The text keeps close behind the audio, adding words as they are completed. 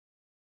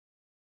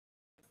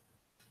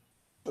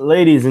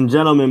Ladies and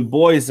gentlemen,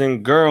 boys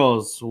and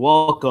girls,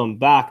 welcome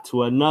back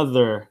to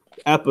another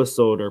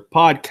episode or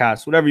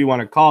podcast, whatever you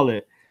want to call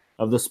it,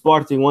 of the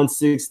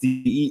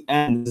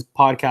Sporting160EN. This is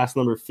podcast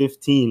number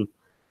 15.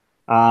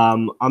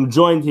 I'm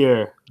joined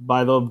here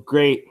by the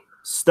great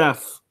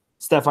Steph.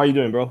 Steph, how you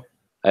doing, bro?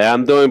 Hey,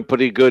 I'm doing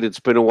pretty good. It's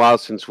been a while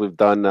since we've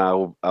done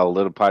our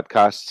little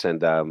podcasts,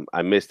 and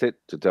I missed it,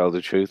 to tell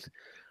the truth.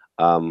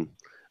 Um,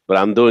 but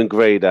I'm doing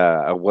great.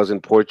 I was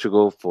in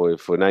Portugal for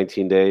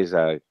 19 days.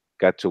 I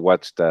got to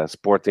watch the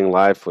Sporting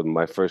live for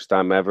my first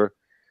time ever.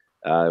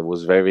 It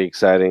was very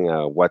exciting.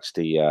 I watched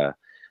the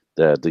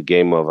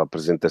game of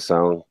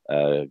Apresentação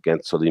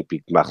against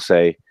Olympique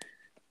Marseille.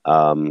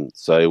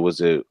 So it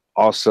was a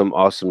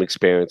awesome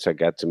experience. I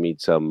got to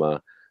meet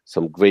some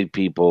great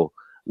people.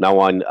 Now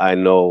I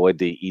know where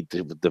they eat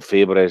the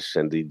febres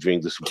and they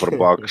drink the super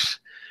box.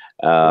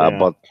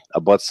 Yeah.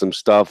 About some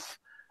stuff.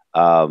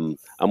 I'm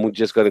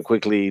just gonna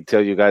quickly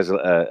tell you guys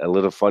a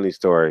little funny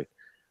story.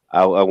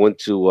 I went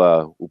to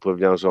o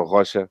Pavilhão João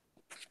Rocha,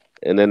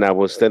 and then I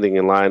was standing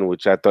in line,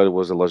 which I thought it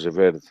was a Loja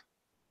Verde.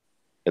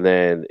 And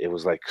then it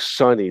was like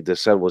sunny. The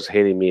sun was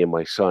hitting me and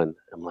my son.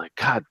 I'm like,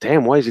 God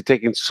damn, why is it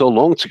taking so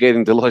long to get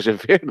into Loja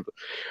Verde?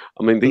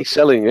 I mean, they're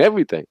selling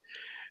everything.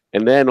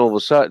 And then all of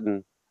a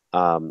sudden,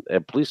 a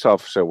police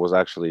officer was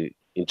actually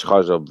in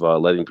charge of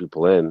letting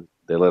people in.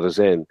 They let us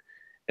in.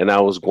 And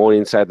I was going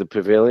inside the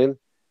pavilion.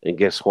 And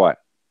guess what?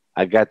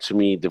 I got to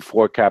meet the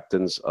four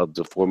captains of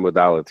the four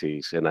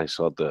modalities. And I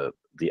saw the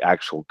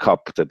actual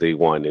cup that they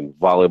won in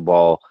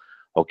volleyball,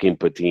 hockey in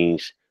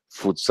patins,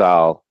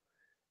 futsal,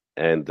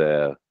 and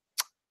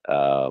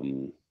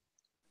um,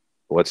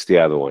 what's the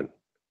other one?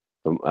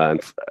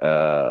 And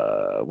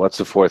what's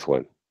the fourth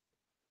one?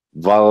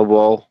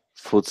 Volleyball,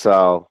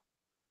 futsal,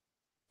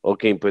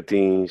 hockey in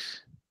patins.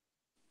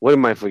 What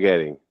am I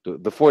forgetting?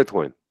 The fourth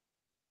one.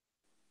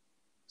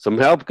 Some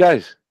help,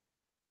 guys.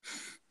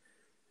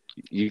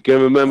 You can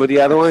remember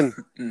the other one?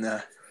 No.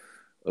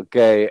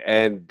 Okay,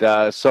 and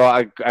so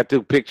I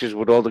took pictures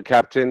with all the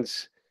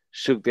captains,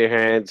 shook their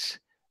hands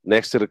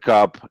next to the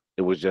cup.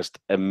 It was just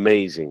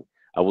amazing.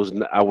 I was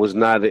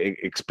not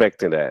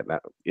expecting that,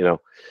 you know.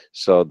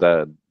 So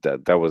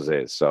that was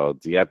it. So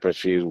the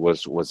atmosphere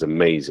was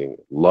amazing.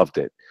 Loved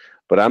it.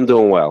 But I'm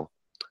doing well.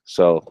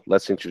 So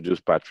let's introduce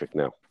Patrick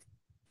now.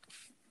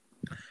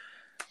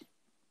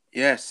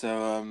 Yeah,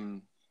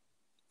 some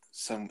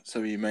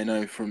of you may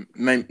know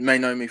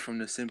me from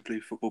the Simply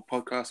Football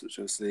podcast, which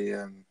obviously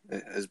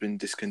it has been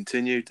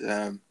discontinued.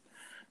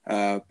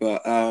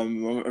 But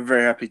I'm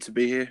very happy to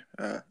be here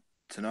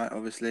tonight.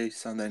 Obviously,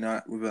 Sunday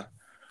night with a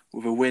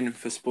win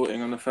for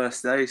Sporting on the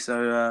first day.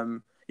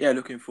 So yeah,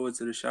 looking forward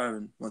to the show.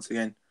 And once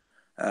again,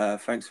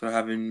 thanks for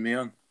having me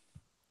on.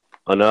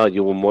 Oh no,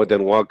 you were more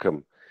than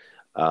welcome.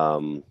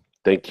 Um,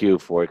 Thank you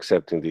for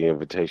accepting the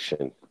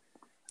invitation.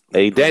 No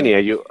Hey, Danny,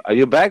 problem. are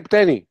you back,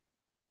 Danny?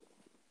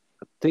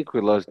 I think we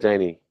lost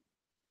Danny.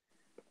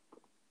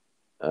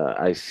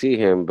 I see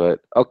him, but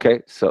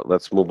okay. So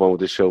let's move on with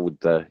the show with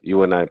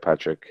you and I,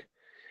 Patrick.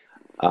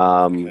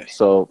 Okay.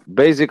 So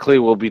basically,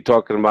 we'll be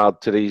talking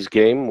about today's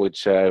game,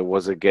 which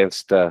was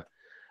against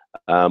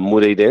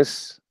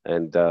Moreirense,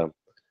 and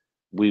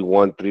we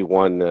won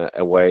 3-1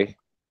 away.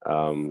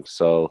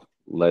 So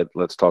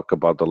let's talk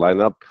about the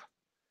lineup.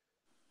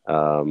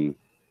 Um,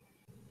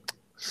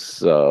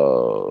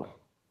 so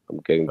I'm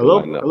getting the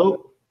Hello? lineup.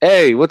 Hello?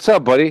 Hey, what's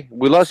up, buddy?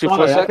 We lost you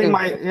for a Sorry, second.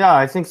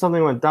 I think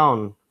something went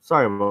down.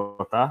 Sorry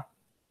about that.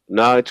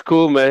 No, it's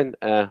cool, man.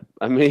 I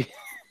mean,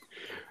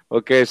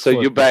 okay, so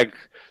you're Sorry. back.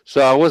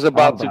 So I was I'm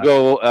about to back.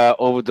 go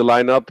over the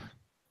lineup.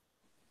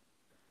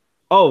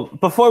 Oh,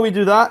 before we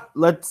do that,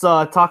 let's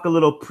talk a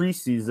little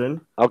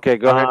preseason. Okay,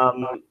 go ahead.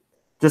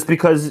 Just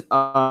because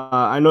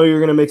I know you're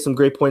going to make some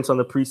great points on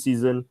the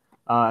preseason,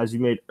 as you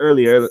made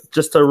earlier.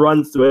 Just to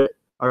run through it,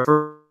 our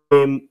first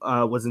game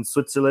was in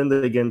Switzerland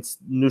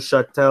against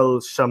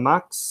Neuchâtel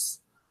Xamax.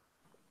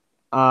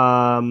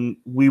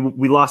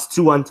 We lost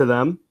 2-1 to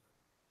them.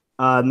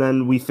 And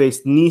then we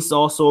faced Nice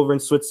also over in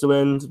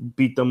Switzerland,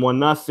 beat them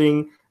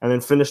 1-0, and then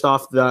finished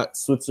off that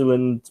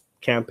Switzerland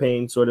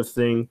campaign sort of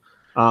thing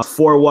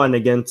 4-1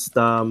 against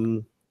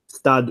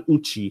Stade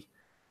Uchi.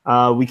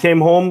 We came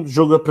home,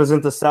 jogo de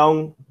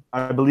apresentação.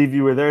 I believe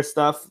you were there,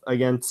 Steph,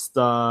 against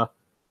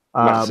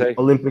Marseille.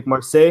 Olympique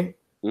Marseille.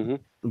 Hmm.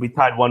 We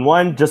tied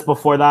 1-1. Just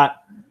before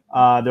that,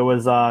 there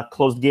was a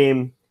closed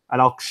game at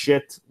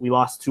Alcochete. We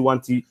lost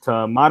 2-1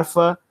 to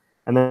Marfa,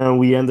 and then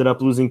we ended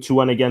up losing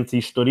 2-1 against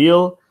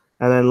Estoril.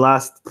 And then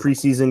last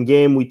preseason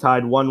game, we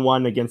tied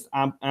 1-1 against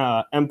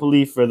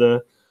Empoli for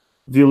the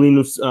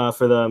Violinos,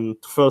 for the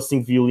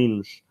Trofeu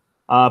Violinos.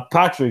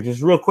 Patrick,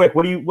 just real quick,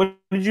 what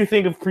did you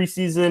think of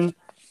preseason?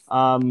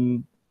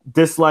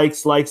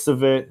 Dislikes, likes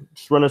of it.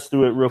 Just run us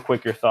through it real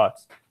quick. Your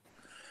thoughts.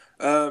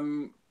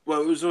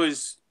 Well, it was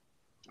always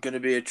going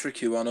to be a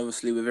tricky one,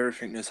 obviously, with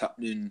everything that's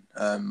happening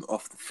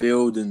off the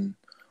field and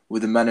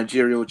with the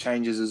managerial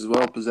changes as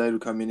well. Pizarro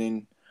coming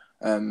in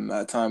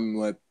at a time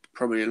where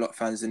probably a lot of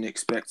fans didn't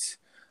expect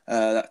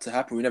that to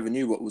happen. We never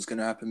knew what was going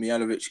to happen.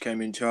 Mihalovic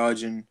came in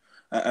charge and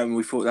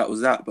we thought that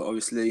was that. But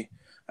obviously,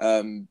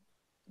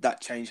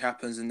 that change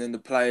happens, and then the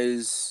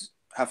players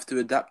have to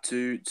adapt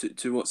to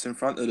what's in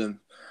front of them.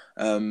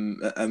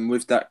 And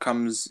with that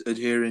comes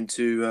adhering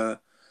to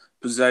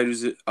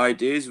Pozeiro's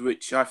ideas,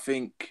 which I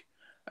think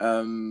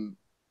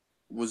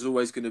was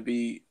always going to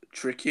be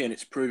tricky, and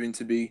it's proving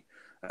to be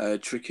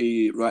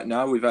tricky right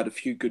now. We've had a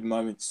few good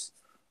moments,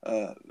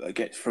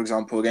 for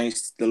example,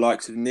 against the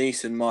likes of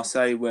Nice and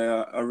Marseille,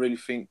 where I really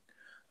think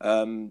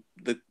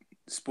the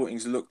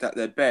Sporting's looked at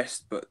their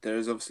best, but there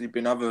has obviously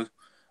been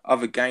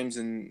other games,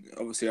 and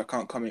obviously I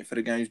can't comment for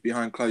the games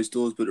behind closed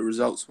doors, but the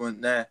results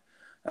weren't there.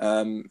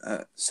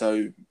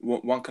 So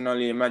one can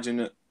only imagine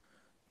that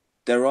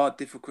there are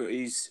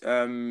difficulties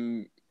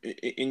in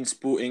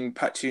Sporting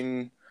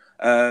patching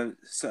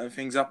certain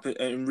things up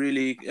and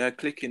really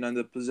clicking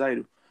under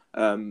Pozero.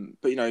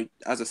 But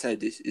as I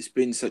said, it's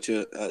been such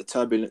a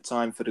turbulent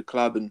time for the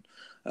club, and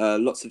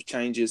lots of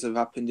changes have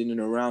happened in and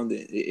around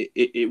it.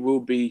 It will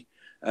be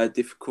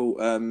difficult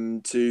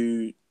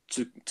to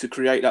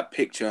create that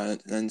picture,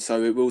 and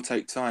so it will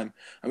take time.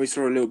 And we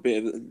saw a little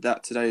bit of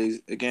that today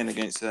again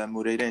against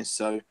Moreirense.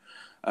 So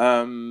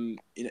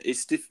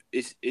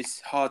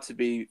it's hard to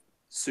be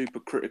super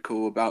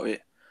critical about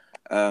it.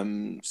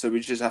 So we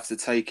just have to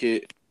take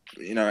it,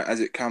 as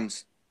it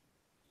comes.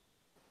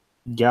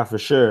 Yeah, for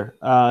sure.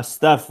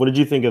 Steph, what did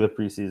you think of the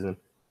preseason?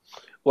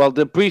 Well,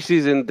 the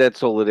preseason,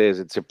 that's all it is.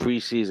 It's a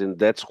preseason.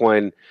 That's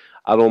when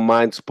I don't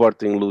mind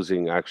Sporting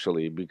losing,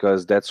 actually,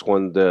 because that's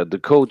when the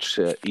coach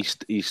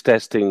is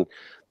testing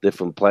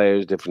different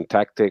players, different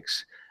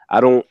tactics. I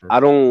don't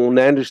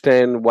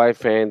understand why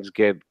fans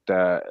get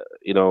a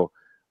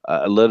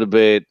little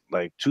bit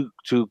like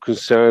too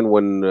concerned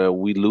when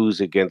we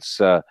lose against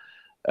the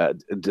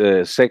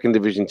second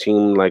division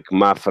team like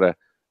Mafra.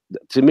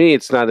 To me,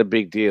 it's not a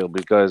big deal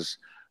because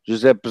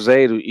José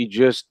Peseiro,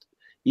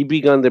 he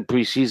began the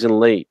preseason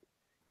late.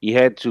 He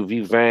had to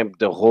revamp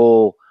the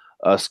whole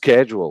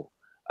schedule.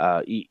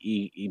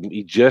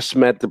 He just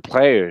met the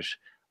players.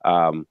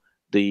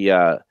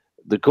 The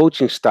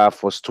coaching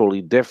staff was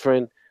totally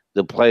different.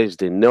 The players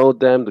didn't know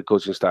them. The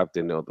coaching staff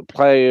didn't know the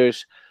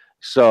players.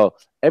 So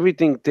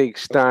everything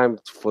takes time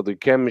for the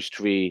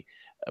chemistry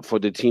for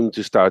the team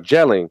to start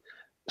gelling.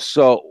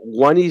 So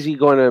when is he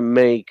going to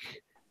make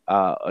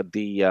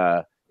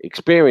the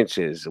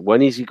experiences?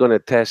 When is he going to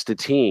test the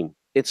team?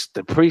 It's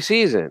the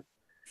preseason.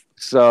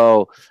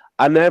 So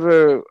I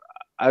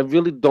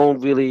really don't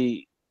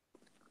really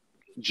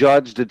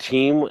judge the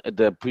team at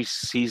the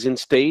preseason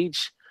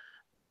stage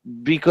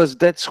because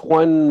that's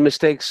when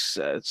mistakes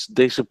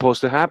they're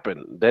supposed to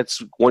happen.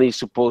 That's when he's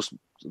supposed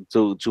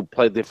to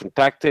play different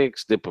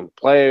tactics, different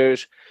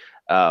players.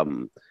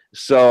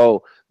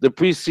 So the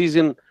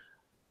preseason,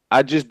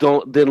 I just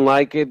didn't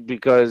like it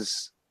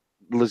because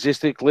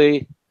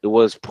logistically it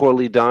was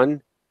poorly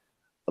done.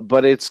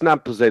 But it's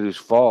not Pozeiro's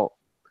fault.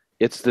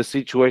 It's the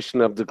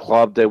situation of the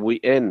club that we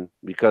in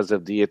because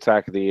of the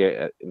attack of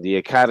the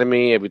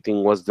academy.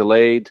 Everything was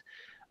delayed.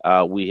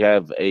 We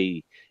have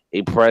a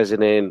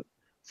president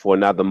for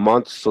another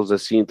month, so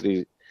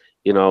Zacinti,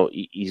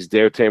 he's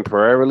there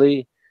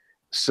temporarily.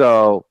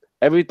 So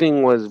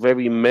everything was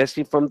very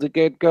messy from the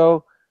get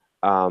go.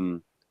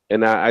 And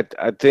I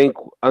think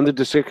under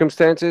the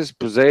circumstances,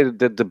 Pozero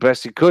did the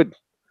best he could.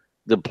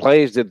 The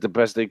players did the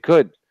best they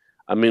could.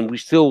 I mean, we're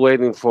still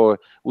waiting for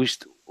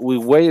we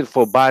waited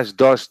for Bas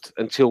Dost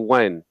until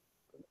when?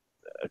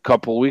 A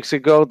couple weeks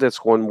ago.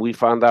 That's when we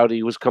found out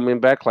he was coming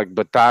back, like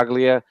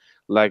Bataglia,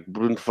 like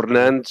Bruno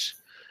Fernandes.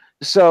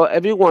 So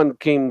everyone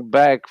came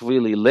back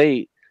really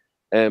late,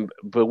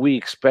 but we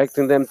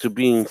expecting them to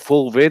be in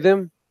full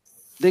rhythm.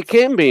 They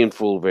can be in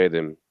full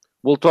rhythm.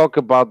 We'll talk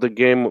about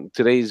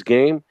today's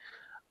game,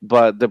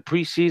 but the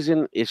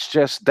preseason is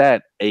just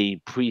that, a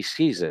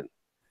preseason.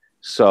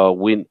 So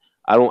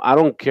I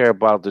don't care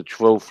about the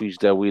trophies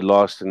that we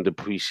lost in the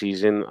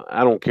preseason.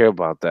 I don't care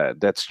about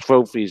that. That's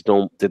trophies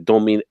that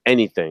don't mean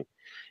anything.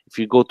 If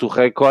you go to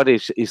Record,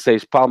 it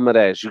says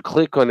Palmarès. You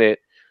click on it,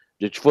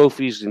 the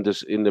trophies in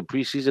the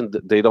preseason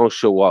they don't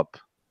show up.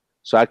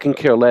 So I can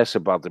care less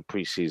about the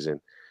preseason.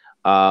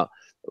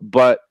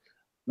 But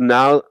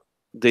now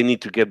they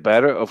need to get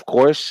better, of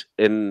course.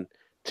 And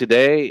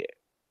today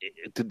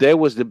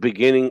was the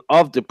beginning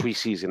of the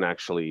preseason,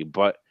 actually.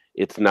 But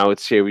it's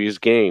serious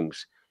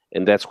games,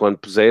 and that's when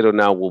Pozero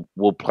now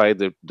will play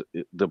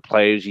the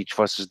players he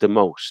trusts the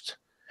most.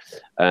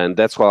 And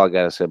that's what I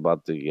gotta say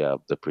about the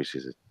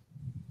preseason.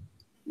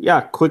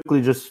 Yeah,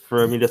 quickly, just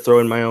for me to throw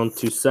in my own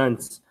 2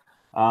 cents.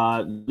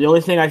 The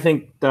only thing I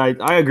think that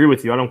I agree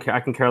with you. I don't care.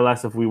 I can care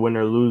less if we win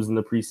or lose in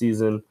the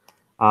preseason.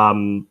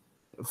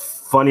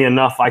 Funny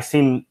enough, I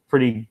seen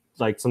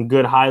some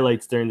good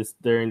highlights during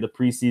the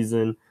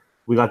preseason.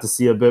 We got to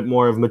see a bit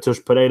more of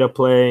Matheus Pereira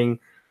playing.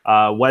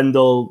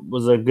 Wendell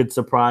was a good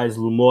surprise.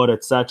 Lumor,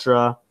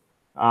 etc.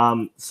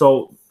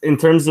 So in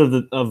terms of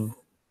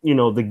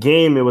the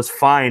game, it was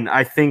fine.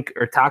 I think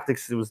our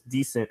tactics, it was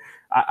decent.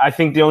 I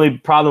think the only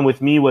problem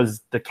with me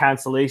was the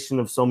cancellation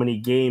of so many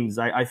games.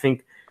 I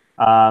think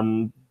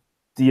the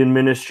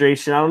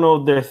administration, I don't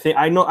know if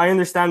I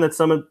understand that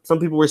some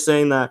people were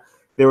saying that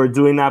they were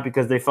doing that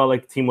because they felt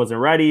like the team wasn't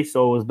ready.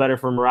 So it was better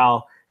for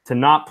morale to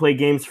not play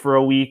games for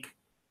a week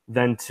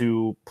than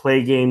to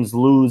play games,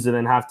 lose, and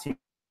then have team.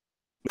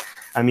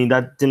 I mean,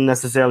 that didn't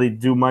necessarily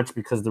do much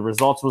because the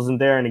results wasn't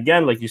there. And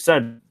again, like you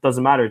said, it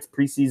doesn't matter. It's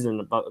preseason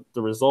about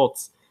the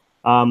results.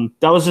 That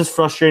was just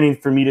frustrating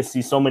for me to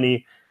see so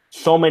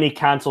many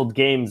canceled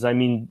games. I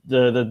mean,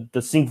 the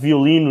Cinque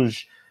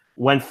Violinos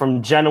went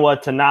from Genoa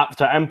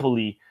to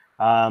Empoli.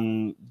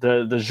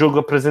 The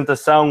Jogo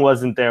Apresentação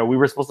wasn't there. We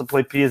were supposed to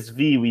play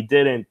PSV. We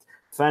didn't.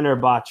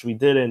 Fenerbahce, we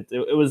didn't.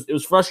 It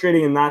was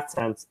frustrating in that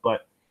sense.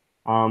 But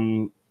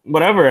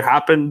whatever, it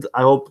happened.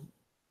 I hope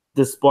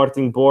the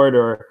Sporting board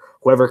or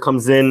whoever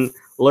comes in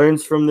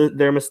learns from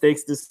their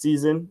mistakes this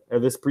season or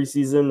this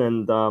preseason,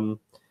 and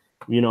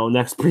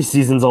next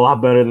preseason's a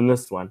lot better than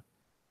this one.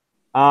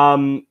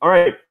 All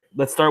right,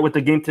 let's start with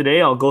the game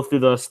today. I'll go through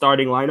the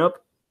starting lineup.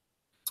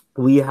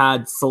 We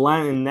had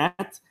Solan in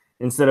net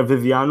instead of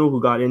Viviano, who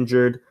got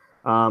injured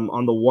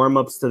on the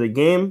warm-ups to the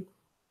game.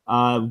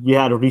 We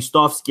had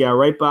Ristovski at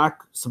right back,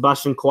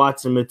 Sebastian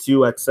Coates and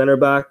Mathieu at center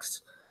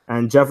backs,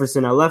 and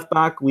Jefferson at left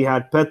back. We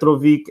had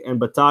Petrovic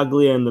and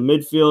Bataglia in the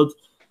midfield.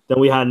 Then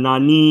we had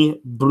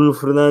Nani, Bruno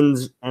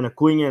Fernandes, and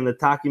Acuna in the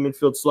attacking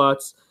midfield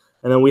slots.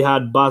 And then we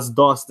had Bas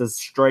Dost as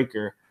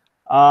striker.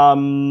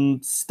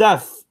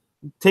 Steph,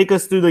 take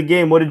us through the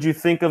game. What did you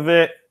think of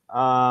it?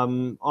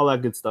 All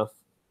that good stuff.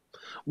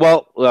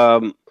 Well,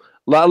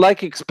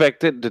 like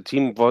expected, the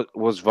team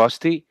was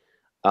rusty.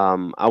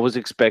 I was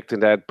expecting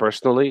that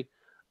personally.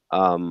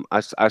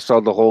 I saw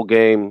the whole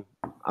game.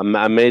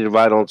 I made it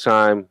right on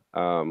time.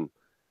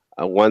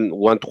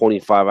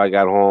 1:25, I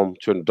got home,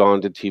 turned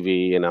on the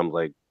TV, and I'm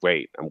like,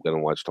 great, I'm gonna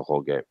watch the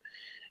whole game.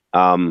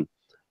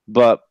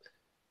 But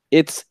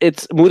it's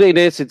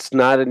Moreirense. It's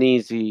not an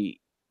easy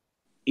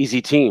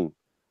team.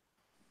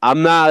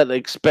 I'm not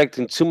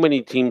expecting too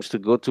many teams to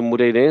go to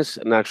Moreirense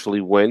and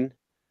actually win.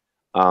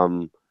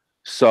 And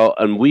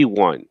we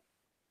won.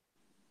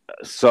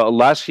 So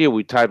last year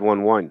we tied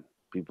 1-1.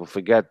 People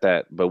forget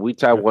that, but we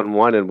tied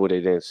 1-1 in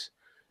Moreirense.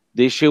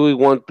 This year we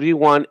won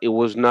 3-1. It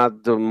was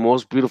not the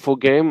most beautiful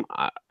game.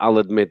 I'll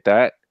admit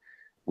that.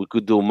 We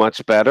could do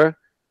much better.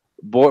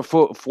 But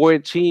for a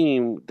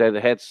team that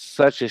had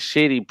such a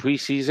shitty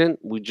preseason,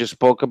 we just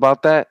spoke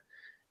about that,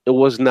 it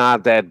was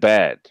not that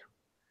bad.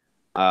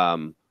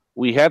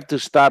 We have to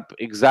stop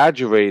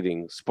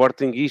exaggerating.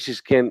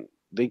 Sportingistas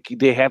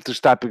they have to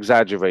stop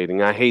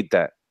exaggerating. I hate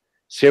that.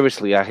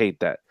 Seriously, I hate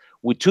that.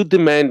 We're too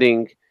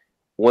demanding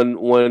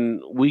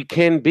when we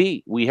can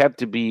be. We have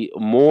to be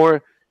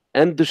more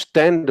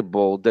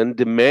understandable than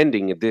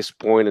demanding at this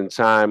point in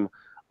time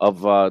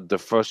of the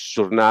first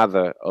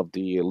jornada of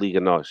the Liga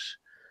NOS.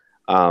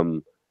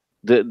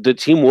 The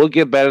team will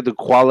get better. The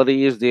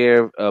quality is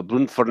there.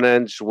 Bruno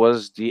Fernandes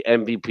was the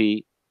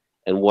MVP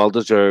and well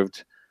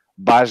deserved.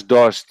 Bas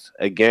Dost,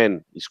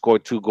 again, he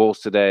scored 2 goals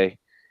today.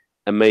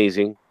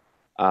 Amazing.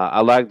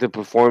 I like the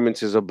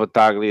performances of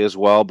Bataglia as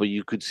well, but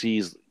you could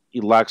see he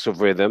lacks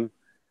of rhythm.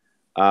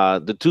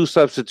 The 2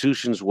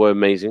 substitutions were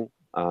amazing.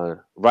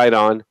 Right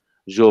on.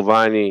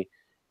 Giovanni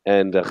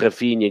and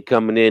Rafinha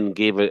coming in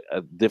gave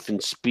a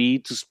different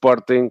speed to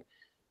Sporting.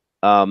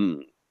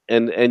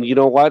 And you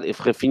know what? If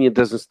Rafinha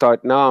doesn't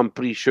start now, I'm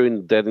pretty sure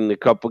that in a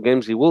couple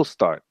games he will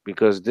start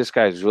because this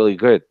guy is really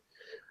good.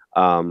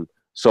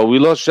 So we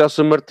lost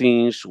Gelson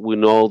Martins. We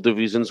know the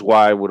reasons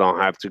why. We don't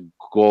have to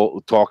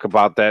go talk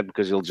about that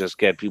because you'll just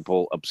get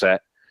people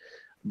upset.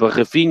 But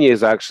Rafinha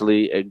is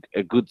actually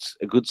a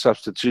good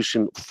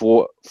substitution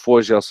for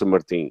Gelson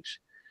Martins.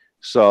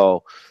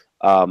 So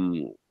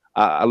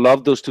I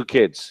love those 2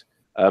 kids.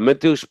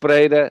 Mateus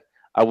Pereira,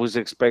 I was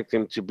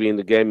expecting him to be in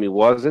the game. He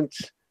wasn't.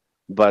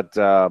 But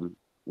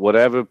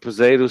whatever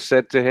Peseiro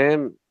said to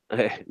him,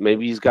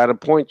 maybe he's got a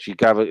point. You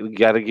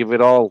gotta give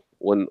it all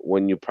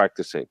when you're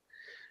practicing.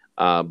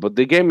 But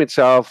the game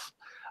itself,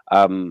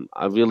 I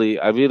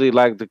really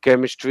like the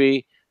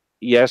chemistry.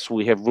 Yes,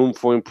 we have room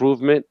for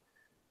improvement,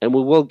 and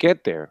we will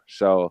get there.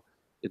 So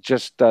it's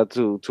just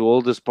to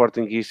all the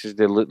Sportingistas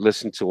that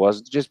listen to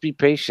us, just be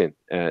patient.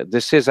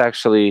 This is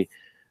actually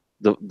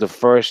the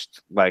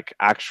first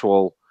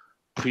actual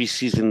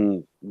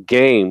preseason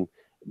game.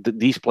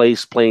 These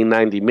players playing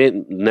 90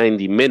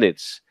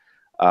 minutes.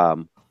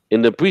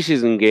 In the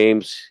preseason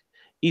games,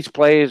 each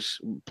plays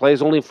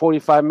only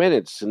 45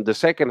 minutes. In the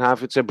second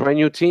half, it's a brand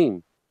new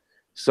team.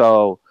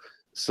 So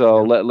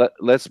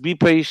let's be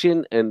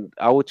patient, and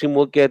our team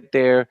will get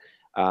there.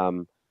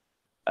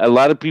 A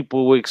lot of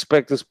people were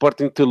expecting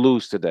Sporting to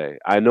lose today.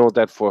 I know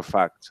that for a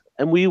fact.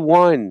 And we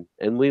won.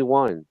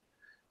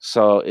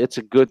 So it's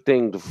a good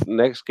thing. The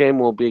next game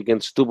will be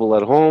against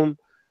Setúbal at home.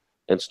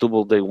 And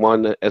Setúbal, they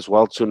won as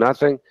well,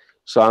 2-0.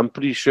 So I'm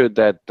pretty sure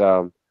that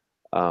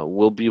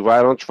we'll be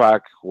right on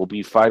track. We'll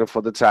be fighting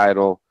for the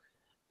title.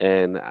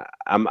 And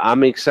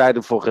I'm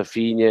excited for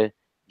Rafinha,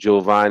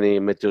 Giovanni,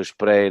 Mateus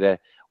Pereira.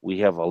 We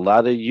have a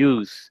lot of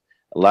youth,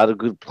 a lot of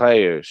good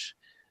players.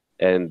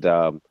 And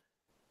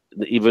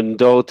even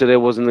though today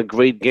wasn't a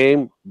great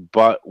game,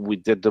 but we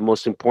did the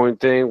most important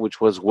thing, which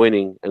was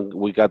winning, and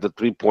we got the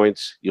 3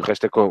 points. E o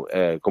resto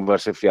é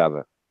conversa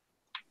fiada.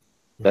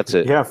 That's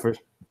it. Yeah, for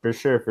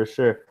sure, for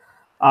sure.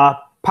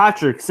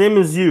 Patrick, same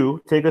as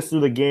you, take us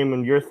through the game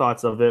and your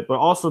thoughts of it, but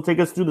also take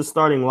us through the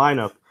starting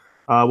lineup.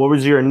 What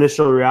was your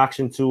initial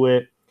reaction to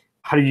it?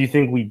 How do you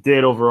think we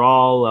did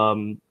overall?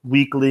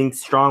 Weak links,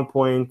 strong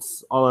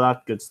points, all of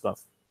that good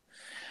stuff.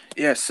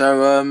 Yeah.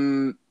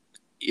 So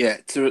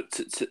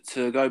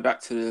to go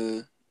back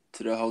to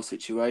the whole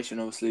situation,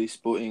 obviously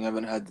Sporting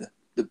haven't had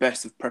the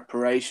best of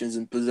preparations,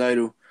 and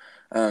Peseiro,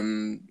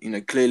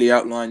 clearly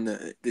outlined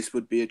that this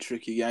would be a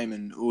tricky game,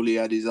 and all he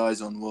had his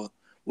eyes on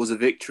was a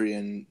victory.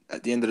 And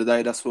at the end of the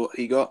day, that's what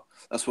he got.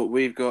 That's what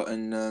we've got,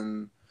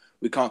 and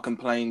we can't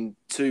complain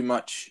too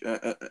much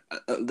at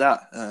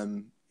that.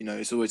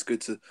 It's always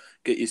good to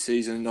get your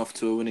season off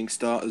to a winning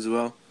start as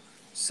well.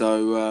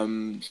 So,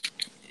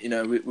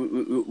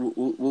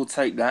 we'll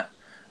take that.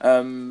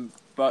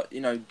 But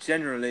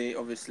generally,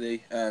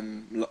 obviously,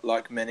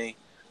 like many,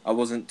 I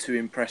wasn't too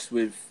impressed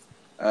with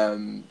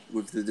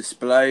the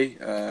display,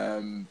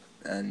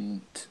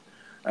 and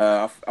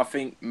I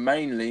think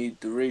mainly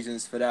the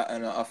reasons for that,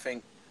 and I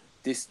think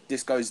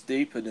this goes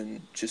deeper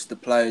than just the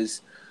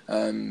players,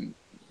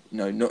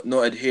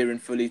 not adhering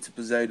fully to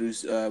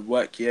Peseiro's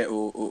work yet,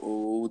 or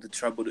all the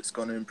trouble that's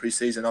gone on in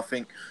pre-season. I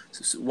think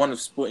one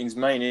of Sporting's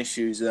main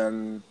issues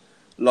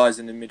lies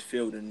in the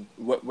midfield, and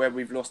where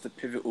we've lost a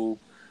pivotal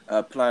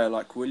player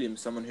like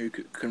Williams, someone who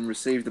can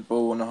receive the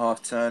ball on a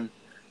half turn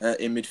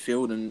in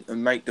midfield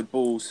and make the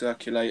ball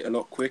circulate a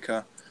lot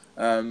quicker.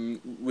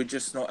 We're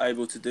just not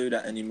able to do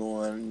that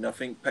anymore, and I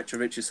think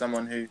Petrovic is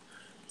someone who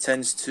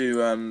tends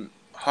to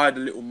hide a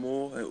little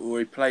more, or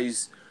he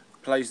plays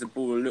the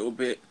ball a little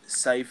bit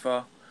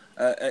safer.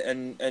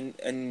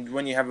 And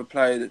when you have a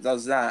player that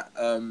does that,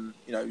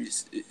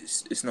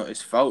 it's not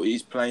his fault.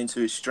 He's playing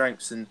to his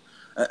strengths and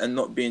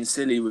not being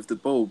silly with the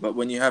ball. But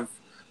when you have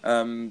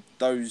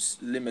those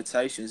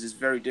limitations, it's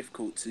very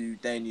difficult to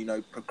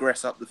then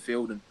progress up the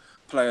field and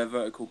play a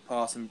vertical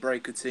pass and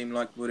break a team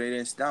like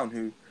Moreirense down,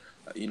 who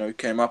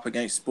came up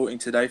against Sporting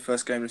today,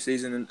 first game of the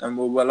season, and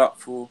were well up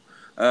for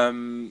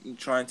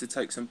trying to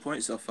take some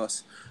points off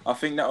us. I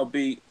think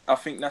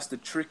that's the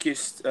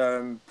trickiest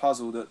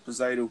puzzle that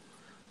Peseiro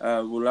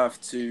will have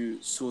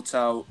to sort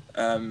out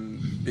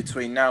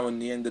between now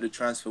and the end of the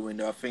transfer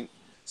window. I think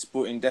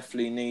Sporting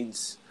definitely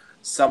needs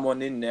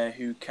someone in there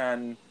who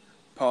can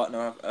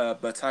partner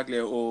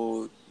Battaglia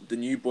or the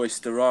new boy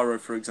Storaro,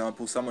 for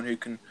example, someone who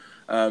can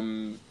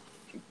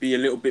be a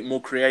little bit more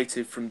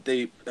creative from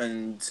deep,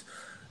 and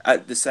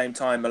at the same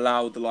time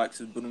allow the likes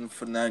of Bruno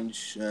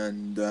Fernandes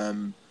and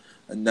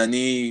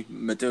Nani,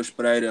 Mateus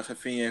Pereira,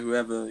 Rafinha,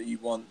 whoever you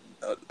want,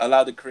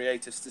 allow the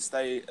creators to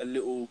stay a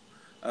little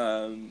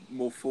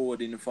more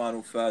forward in the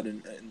final third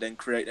and then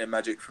create their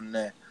magic from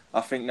there.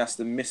 I think that's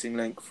the missing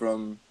link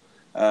from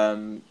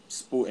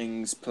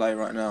Sporting's play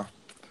right now.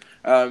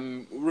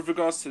 With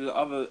regards to the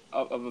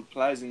other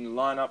players in the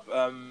lineup,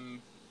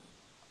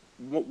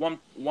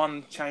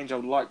 one change I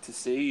would like to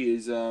see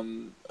is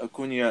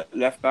Acuna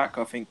left back.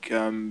 I think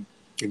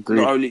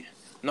not only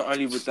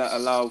would that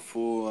allow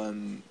for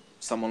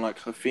someone like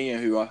Rafinha,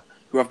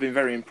 who I've been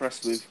very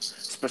impressed with,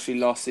 especially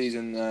last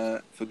season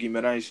for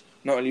Guimarães.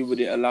 Not only would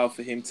it allow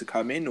for him to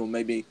come in, or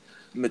maybe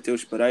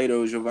Mateus Pereira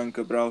or Jovan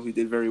Cabral, who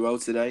did very well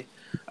today.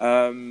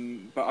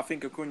 But I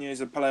think Acuna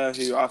is a player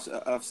who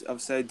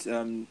I've said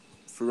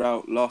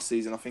throughout last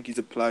season. I think he's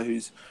a player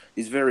he's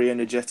very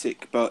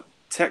energetic, but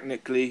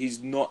technically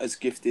he's not as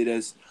gifted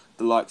as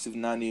the likes of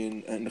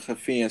Nani and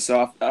Rafinha.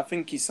 So I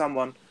think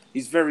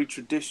he's very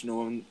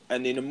traditional,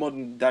 and in a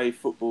modern day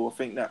football, I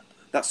think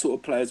that sort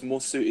of player is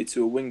more suited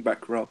to a wing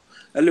back role,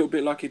 a little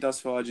bit like he does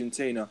for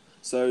Argentina.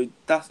 So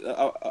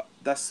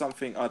that's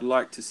something I'd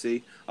like to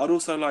see. I'd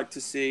also like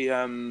to see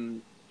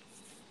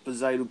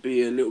Peseiro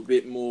be a little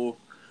bit more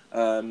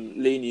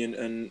lenient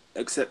and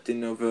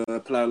accepting of a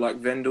player like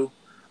Vendel.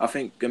 I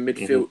think a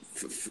midfield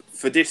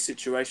for this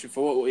situation,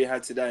 for what we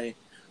had today,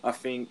 I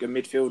think a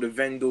midfielder,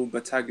 Vendel,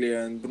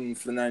 Battaglia and Bruno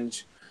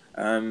Fernandes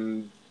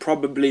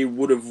probably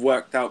would have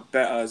worked out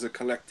better as a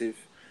collective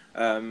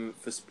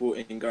for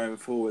Sporting going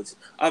forwards.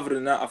 Other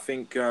than that, I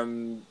think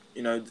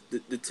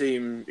the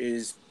team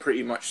is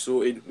pretty much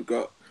sorted. We've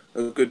got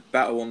a good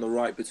battle on the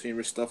right between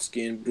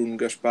Ristovski and Bruno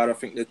Gaspar. I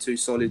think they're two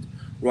solid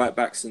right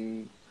backs,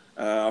 and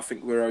I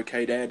think we're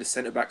okay there. The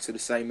centre backs are the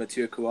same,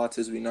 Mathieu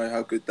Coates. We know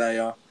how good they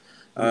are.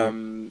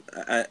 And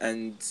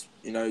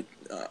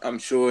I'm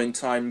sure in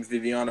time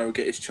Viviano will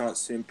get his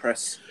chance to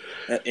impress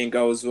in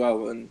goal as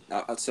well. And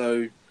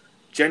so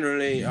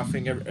generally, I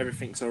think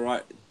everything's all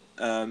right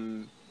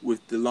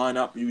with the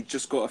lineup. You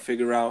just got to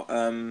figure out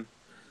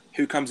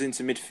who comes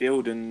into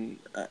midfield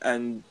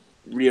and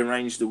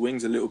rearrange the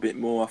wings a little bit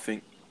more, I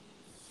think.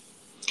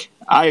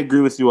 I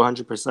agree with you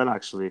 100%.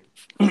 Actually,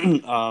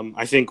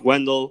 I think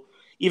Wendell,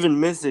 even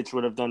Misic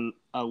would have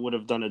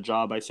done a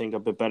job. I think a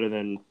bit better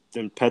than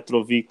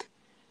Petrovic.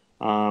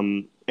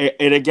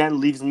 It again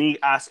leaves me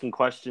asking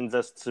questions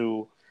as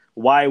to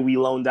why we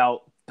loaned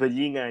out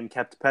Pelinha and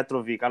kept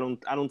Petrovic. I'm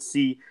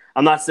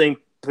not saying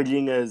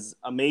Pelinha is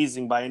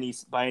amazing by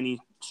any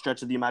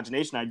stretch of the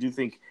imagination. I do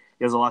think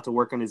he has a lot to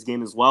work on his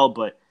game as well.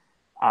 But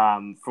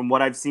from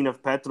what I've seen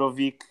of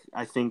Petrovic,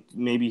 I think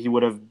maybe he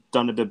would have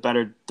done a bit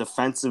better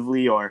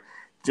defensively or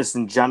just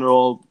in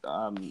general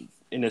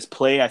in his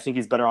play. I think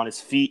he's better on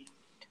his feet.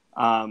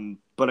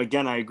 But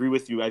again, I agree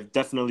with you. I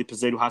definitely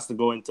Peseiro has to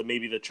go into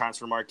maybe the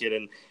transfer market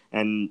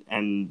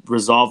and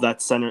resolve that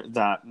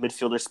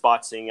midfielder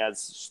spot, seeing as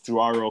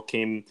Struaro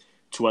came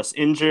to us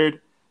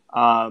injured,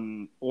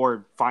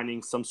 or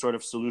finding some sort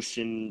of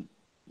solution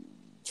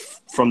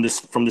from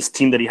this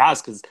team that he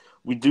has, because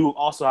we do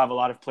also have a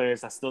lot of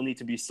players that still need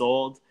to be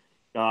sold,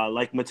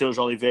 like Mateus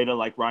Oliveira,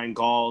 like Ryan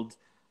Gauld.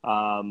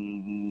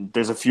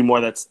 There's a few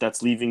more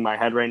that's leaving my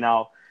head right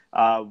now.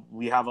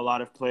 We have a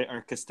lot of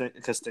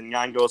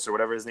Castellanos or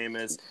whatever his name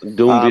is.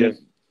 Doumbia.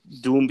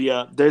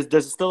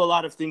 There's still a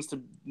lot of things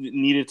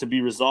needed to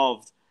be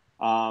resolved.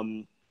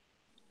 I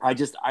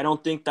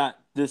don't think that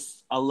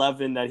this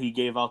 11 that he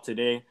gave out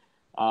today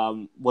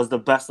was the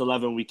best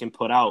 11 we can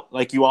put out.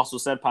 Like you also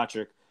said,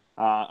 Patrick,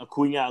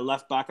 Acuna at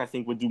left back I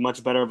think would do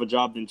much better of a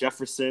job than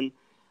Jefferson.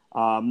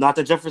 Not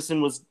that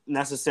Jefferson was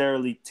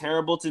necessarily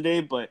terrible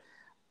today, but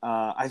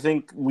I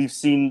think we've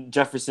seen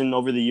Jefferson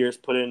over the years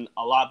put in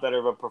a lot better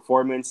of a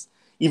performance.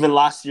 Even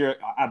last year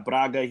at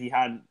Braga, he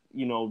had,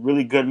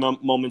 really good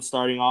moments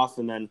starting off,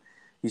 and then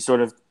he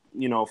sort of,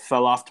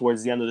 fell off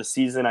towards the end of the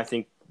season. I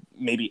think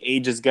maybe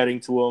age is getting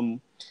to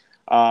him.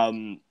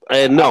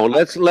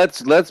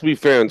 Let's be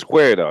fair and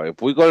square though.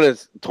 If we're going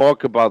to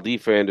talk about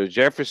defender,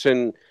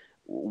 Jefferson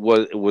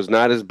was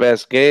not his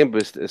best game,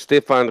 but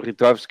Stefan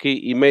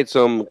Ritovski, he made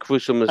some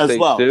crucial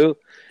mistakes too,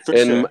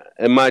 and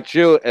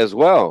Machu as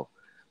well.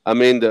 I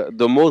mean,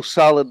 the most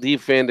solid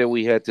defender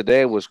we had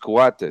today was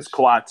Coates.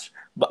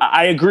 But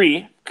I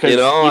agree.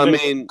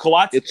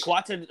 Coates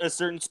at a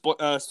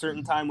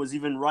certain time was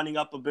even running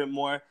up a bit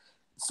more,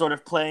 sort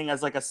of playing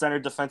as like a center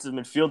defensive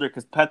midfielder,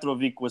 because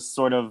Petrovic was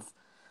sort of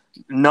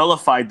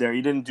nullified there.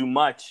 He didn't do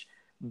much.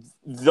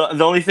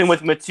 The only thing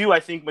with Mathieu, I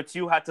think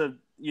Mathieu had to,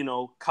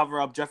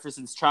 cover up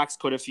Jefferson's tracks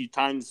quite a few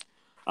times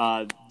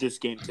this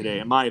game today,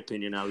 in my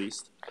opinion, at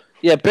least.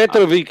 Yeah,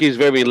 Petrovic is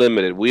very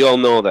limited. We all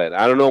know that.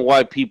 I don't know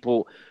why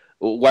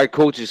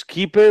coaches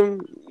keep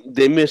him.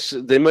 They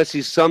must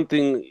see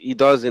something he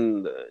does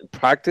in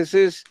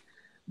practices,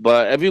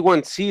 but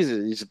everyone sees it.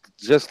 It's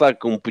just like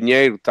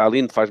Pinheiro tá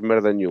ali, não faz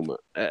merda nenhuma.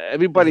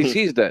 Everybody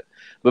sees that.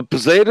 But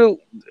Peseiro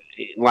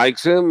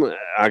likes him,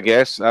 I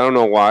guess. I don't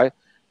know why.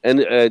 And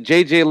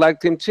JJ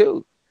liked him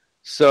too.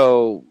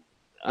 So,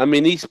 I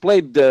mean, he's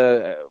played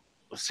the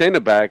center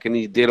back and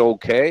he did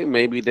okay.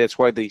 Maybe that's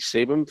why they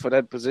save him for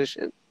that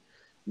position.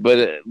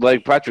 But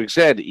like Patrick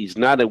said, he's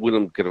not a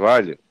William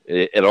Carvalho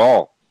at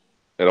all.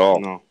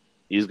 No.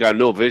 He's got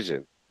no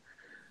vision.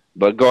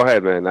 But go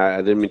ahead, man. I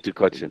didn't mean to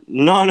cut you.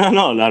 No,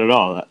 not at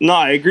all. No,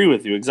 I agree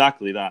with you.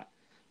 Exactly that.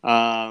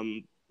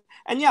 And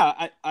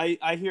yeah,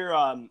 I hear,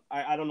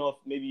 I don't know if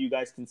maybe you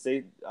guys can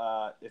say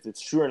if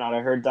it's true or not.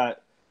 I heard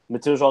that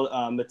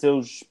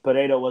Mateus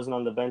Pereira wasn't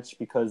on the bench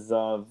because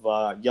of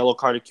yellow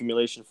card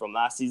accumulation from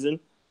last season,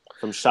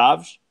 from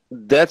Chaves.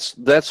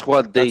 That's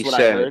what they said.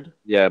 I heard.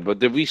 Yeah, but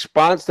the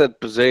response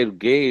that Peseiro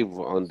gave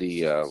on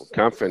the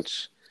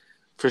conference,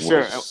 for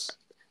sure,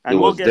 and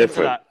we'll get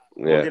into that.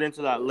 We'll get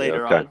into that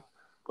later on.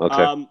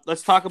 Okay.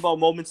 Let's talk about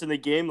moments in the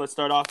game. Let's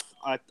start off.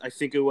 I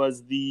think it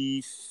was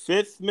the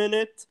 6th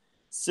minute.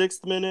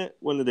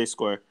 When did they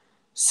score?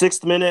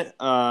 6th minute.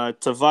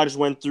 Tavares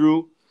went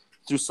through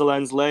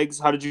Solen's legs.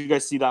 How did you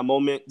guys see that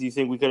moment? Do you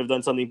think we could have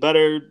done something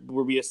better?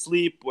 Were we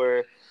asleep?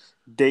 Were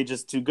they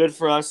just too good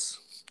for us?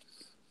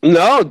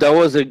 No, that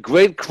was a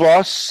great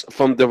cross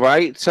from the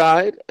right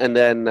side, and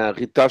then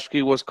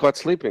Ritovski was caught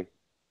sleeping.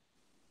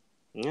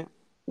 Yeah.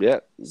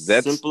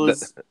 That's simple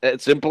as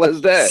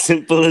that.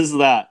 Simple as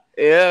that.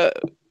 Yeah.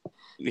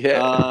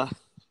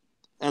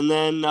 And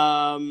then,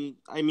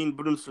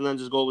 Bruno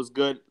Fernandes' goal was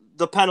good.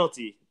 The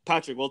penalty,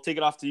 Patrick, we'll take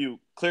it off to you.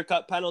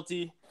 Clear-cut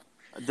penalty,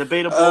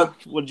 debatable.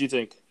 What did you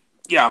think?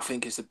 Yeah, I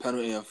think it's a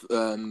penalty.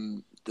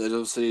 There's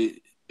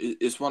obviously,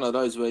 it's one of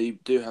those where you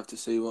do have to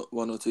see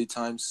one or two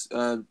times.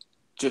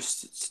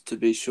 Just to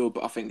be sure,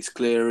 but I think it's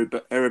clear.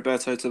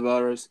 Heriberto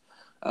Tavares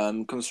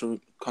comes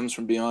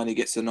from behind. He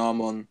gets an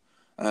arm on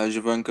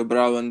Jovan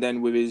Cabral, and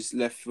then with his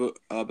left foot,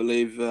 I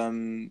believe,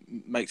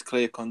 makes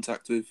clear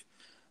contact with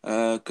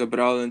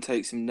Cabral and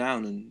takes him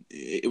down. And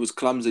it was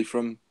clumsy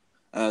from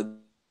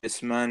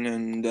this man,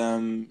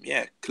 and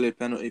clear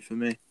penalty for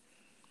me.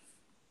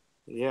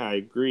 Yeah, I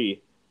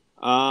agree.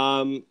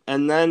 And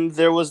then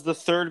there was the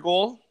third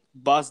goal.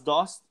 Bas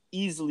Dost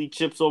easily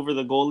chips over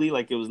the goalie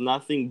like it was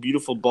nothing.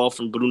 Beautiful ball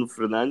from Bruno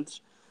Fernandes.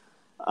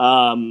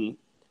 I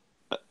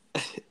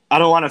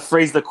don't want to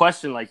phrase the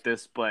question like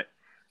this, but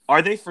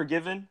are they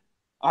forgiven?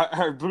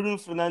 Are Bruno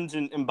Fernandes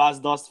and Bas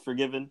Dost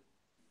forgiven?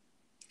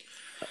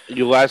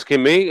 You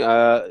asking me?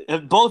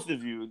 Both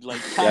of you,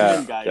 chime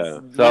in, guys. Yeah.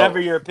 So,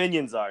 whatever your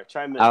opinions are,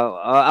 chime in.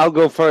 I'll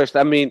go first.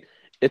 I mean,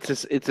 it's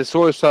a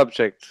sore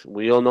subject.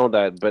 We all know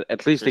that, but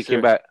at least they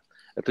came back.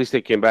 At least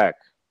they came back.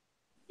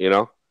 You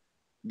know,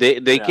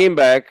 they came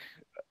back.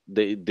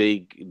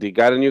 They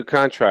got a new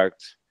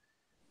contract,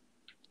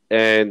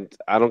 and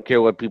I don't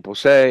care what people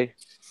say,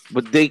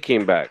 but they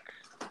came back.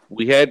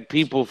 We had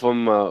people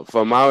from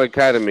our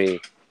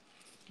academy.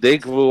 They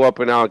grew up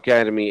in our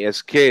academy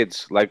as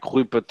kids, like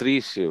Rui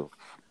Patricio, All of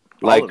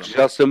like them.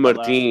 Gelson The last.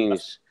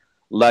 Martins,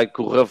 like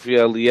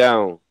Rafael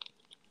Leão.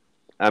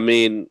 I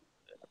mean,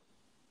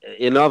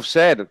 enough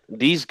said.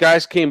 These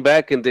guys came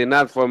back and they're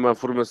not from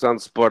Formação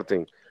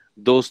Sporting.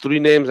 Those three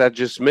names I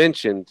just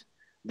mentioned,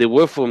 they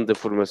were from the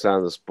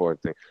Formação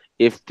Sporting.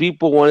 If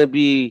people want to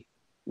be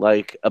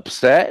like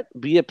upset,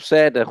 be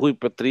upset at Rui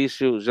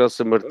Patricio,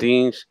 Gelson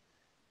Martins,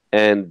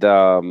 and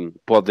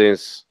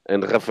Podens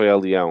and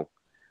Rafael Leão.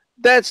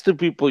 That's the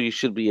people you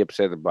should be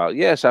upset about.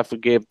 Yes, I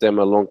forgave them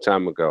a long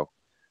time ago.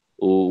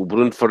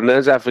 Bruno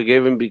Fernandes, I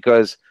forgave him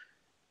because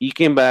he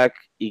came back,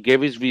 he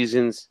gave his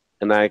reasons,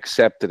 and I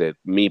accepted it,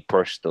 me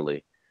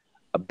personally.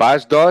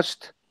 Bas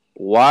Dost,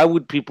 why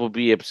would people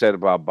be upset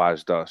about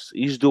Bas Dost?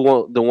 He's the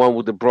one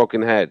with the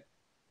broken head.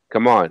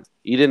 Come on.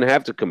 He didn't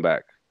have to come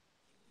back.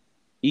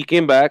 He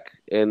came back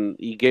and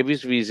he gave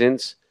his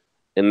reasons,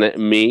 and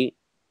me,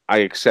 I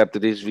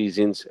accepted his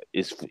reasons.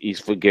 He's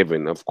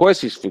forgiven. Of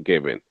course, he's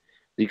forgiven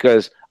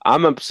because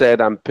I'm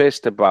upset. I'm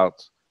pissed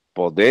about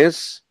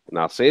Podence, and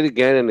I'll say it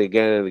again and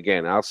again and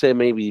again. I'll say it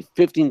maybe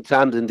 15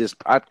 times in this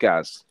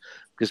podcast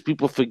because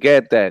people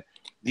forget that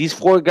these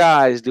four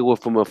guys, they were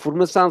from a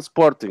Formação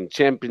Sporting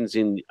champions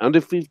in under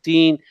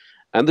 15,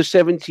 under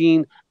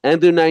 17,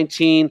 under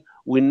 19.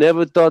 We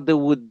never thought they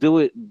would do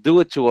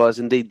it to us,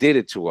 and they did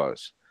it to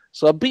us.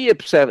 So be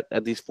upset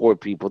at these four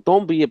people.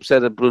 Don't be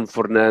upset at Bruno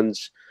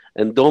Fernandes,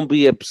 and don't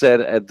be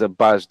upset at the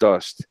Bas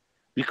Dost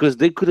because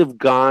they could have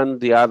gone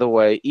the other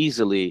way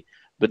easily,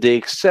 but they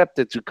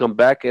accepted to come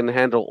back and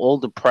handle all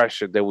the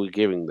pressure that we're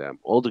giving them,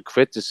 all the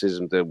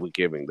criticism that we're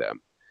giving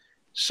them.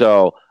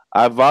 So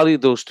I value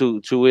those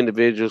two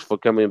individuals for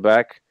coming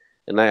back,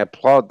 and I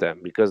applaud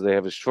them because they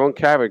have a strong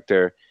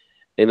character.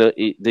 And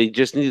they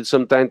just needed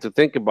some time to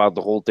think about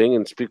the whole thing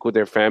and speak with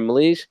their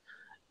families.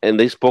 And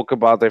they spoke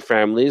about their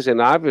families,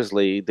 and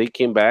obviously they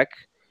came back.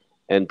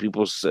 And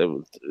people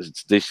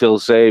they still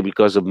say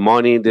because of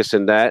money, this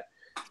and that.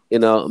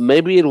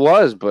 Maybe it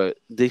was, but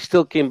they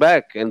still came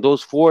back. And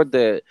those four,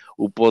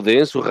 o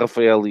Podense, o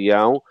Rafael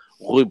Leão,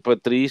 Rui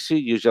Patrício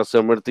e o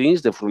Gelson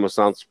Martins, da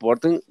formação de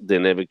Sporting, they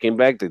never came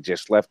back. They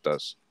just left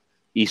us.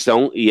 E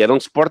eram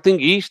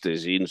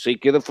sportinguistas, e não sei o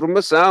que da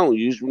formação,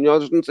 e os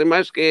melhores não sei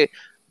mais o que.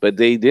 But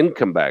they didn't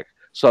come back.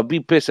 So I'll be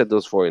pissed at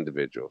those four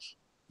individuals.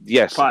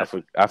 Yes, I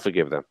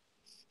forgive them.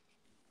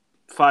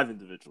 5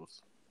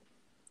 individuals.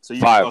 So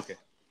 5. Okay.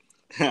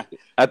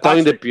 Até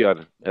ainda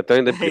pior.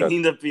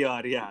 Ainda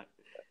pior, yeah.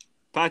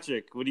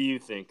 Patrick, what do you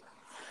think?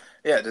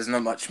 Yeah, there's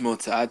not much more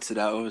to add to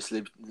that.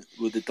 Obviously,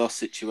 with the DOS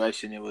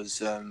situation, it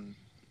was,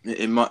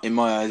 in my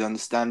eyes,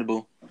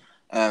 understandable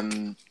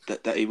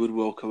that he would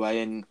walk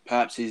away, and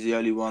perhaps he's the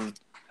only one.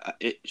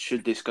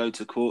 Should this go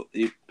to court,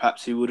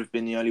 perhaps he would have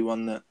been the only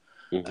one that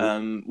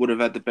would have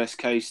had the best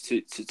case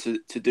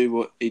to do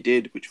what he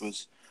did, which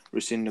was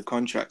rescind the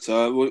contract.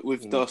 So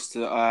with Dost,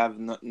 I have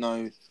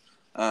no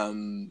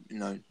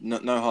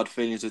hard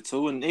feelings at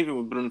all. And even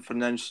with Bruno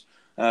Fernandes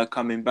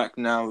coming back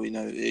now,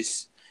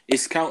 it's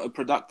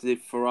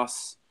counterproductive for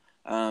us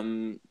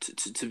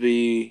to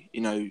be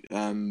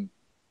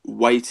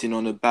waiting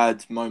on a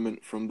bad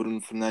moment from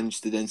Bruno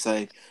Fernandes to then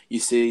say, you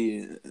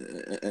see,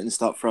 and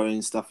start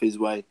throwing stuff his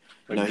way.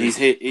 He's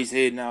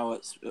here now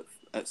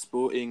at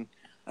Sporting.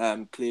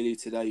 Clearly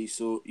today you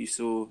saw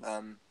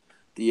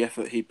the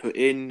effort he put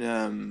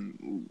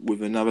in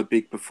with another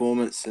big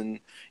performance,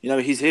 and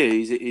he's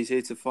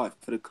here to fight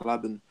for the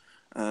club. And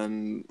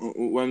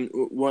when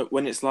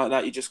it's like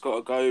that, you just got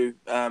to go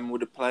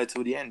with the player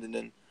till the end, and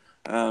then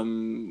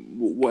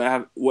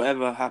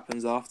whatever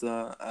happens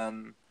after,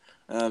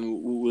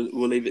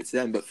 we'll leave it to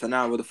them. But for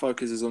now, the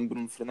focus is on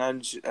Bruno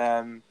Fernandes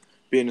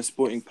being a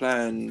Sporting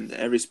player, and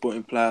every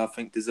Sporting player I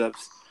think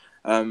deserves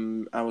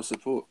our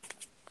support.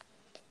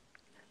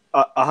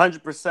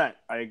 100%.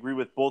 I agree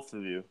with both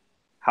of you.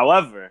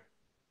 However,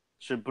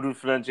 should Bruno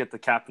Fernandes get the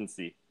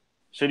captaincy?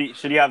 Should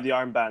he have the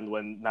armband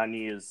when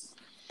Nani is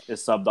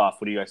subbed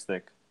off? What do you guys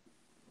think?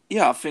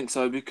 Yeah, I think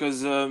so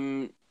because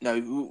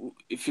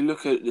if you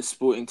look at the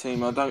Sporting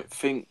team, I don't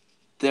think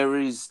there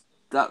is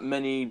that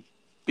many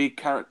big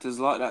characters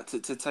like that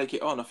to take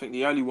it on. I think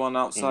the only one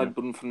outside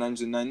Bruno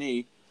Fernandes and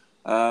Nani,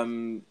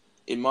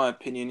 in my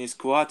opinion, is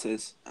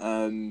Coates.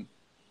 But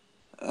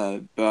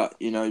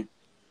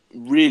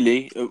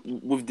really,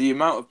 with the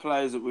amount of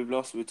players that we've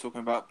lost, we're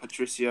talking about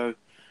Patricio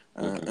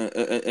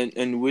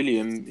and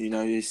William.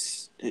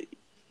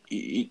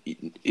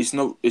 It's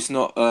not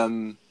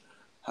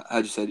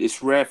how do you say it?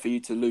 It's rare for you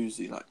to lose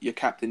your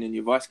captain and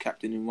your vice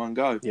captain in one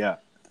go. Yeah.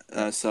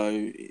 So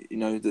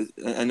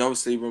and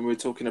obviously when we're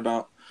talking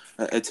about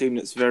a team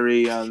that's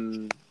very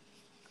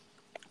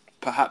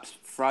perhaps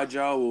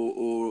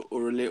fragile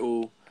or a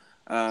little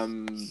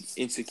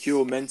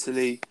insecure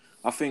mentally,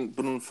 I think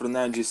Bruno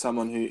Fernandes is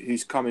someone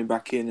who's coming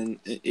back in and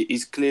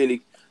he's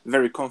clearly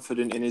very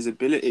confident in his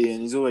ability,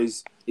 and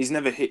he's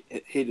never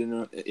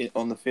hidden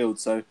on the field.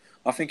 So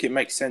I think it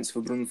makes sense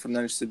for Bruno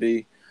Fernandes to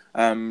be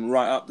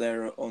right up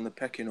there on the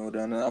pecking order,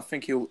 and I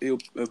think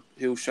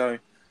he'll show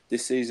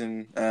this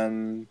season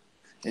in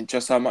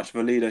just how much of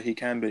a leader he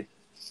can be.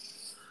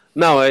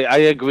 No, I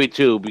agree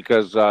too,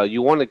 because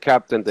you want a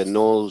captain that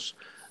knows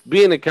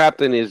being a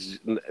captain is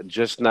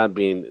just not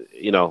being,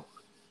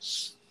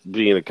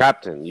 being a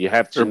captain. You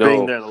have to For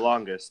being know. there the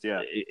longest,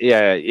 yeah.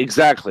 Yeah,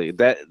 exactly.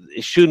 That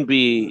it shouldn't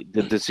be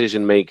the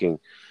decision making.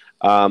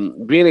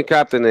 Being a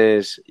captain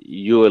is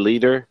you a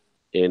leader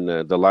in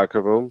the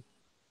locker room.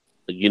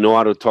 You know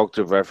how to talk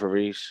to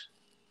referees.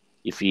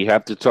 If you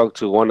have to talk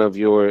to one of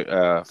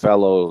your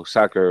fellow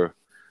soccer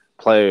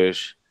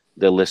players,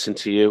 they'll listen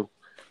to you.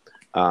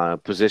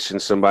 Position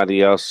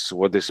somebody else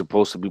where they're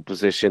supposed to be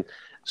positioned.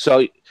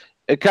 So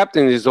a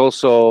captain is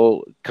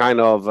also kind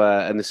of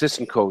an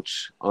assistant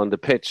coach on the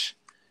pitch.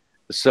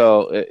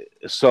 So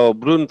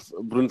Bruno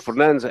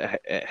Fernandes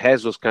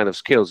has those kind of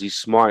skills. He's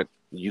smart.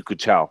 You could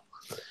tell.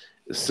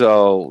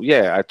 So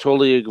yeah, I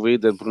totally agree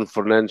that Bruno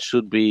Fernandes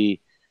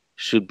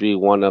should be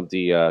one of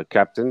the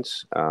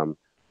captains.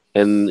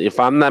 And if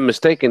I'm not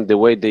mistaken, the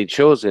way they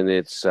chosen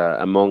it's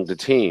among the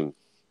team.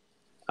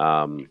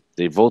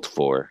 They vote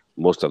for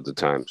most of the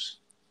times.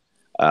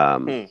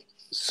 Um,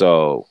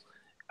 so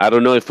I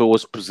don't know if it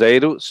was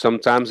Peseiro.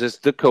 Sometimes it's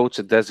the coach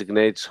that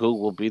designates who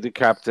will be the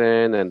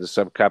captain and the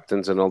sub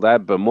captains and all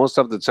that. But most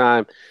of the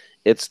time,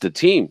 it's the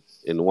team.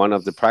 In one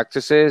of the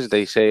practices,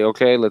 they say,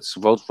 "Okay, let's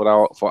vote for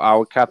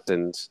our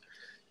captains,"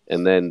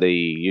 and then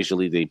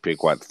they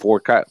pick what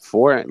four,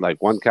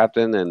 like one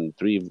captain and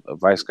three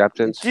vice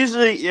captains. It's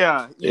usually,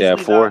 Yeah,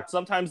 four. that.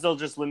 Sometimes they'll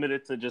just limit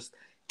it to just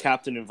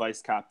captain and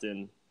vice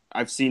captain.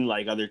 I've seen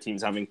like other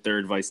teams having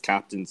third vice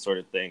captain sort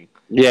of thing.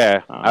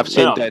 Yeah, I've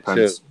seen that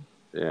too.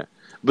 Yeah,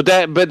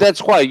 but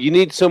that's why you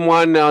need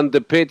someone on the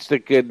pitch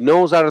that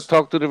knows how to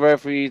talk to the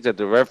referees, that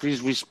the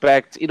referees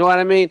respect. You know what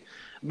I mean?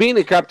 Being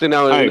a captain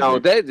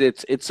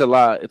nowadays, it's a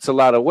lot. It's a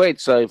lot of weight.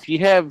 So if you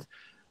have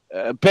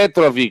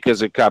Petrovic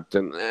as a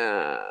captain,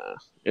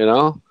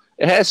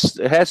 it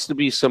has to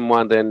be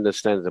someone that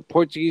understands the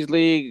Portuguese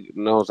league,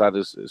 knows how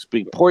to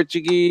speak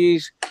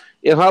Portuguese.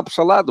 It helps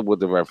a lot with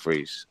the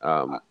referees.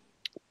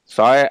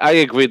 So I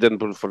agree that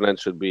Bruno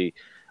Fernandes should be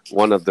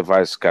one of the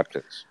vice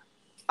captains.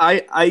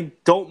 I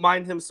don't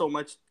mind him so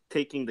much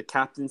taking the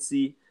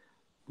captaincy,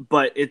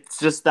 but it's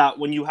just that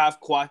when you have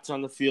Quats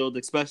on the field,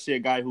 especially a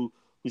guy who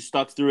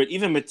stuck through it,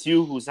 even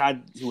Mathieu, who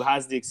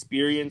has the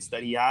experience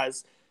that he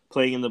has,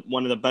 playing in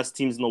one of the best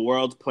teams in the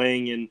world,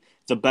 playing in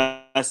the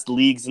best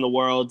leagues in the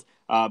world.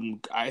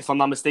 If I'm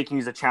not mistaken,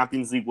 he's a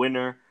Champions League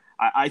winner.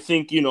 I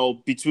think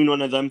between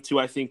one of them two,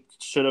 I think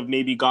should have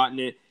maybe gotten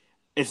it.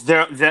 If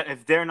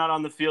they're not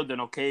on the field, then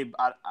okay,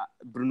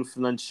 Bruno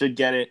Fernandes should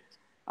get it.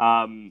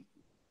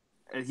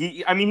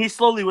 He's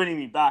slowly winning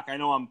me back. I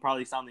know I'm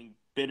probably sounding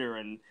bitter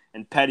and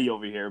petty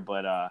over here,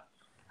 but I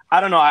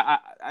don't know. I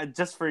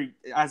just for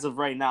as of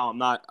right now, I'm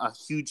not a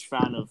huge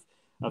fan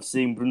of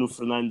seeing Bruno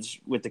Fernandes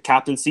with the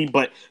captaincy.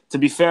 But to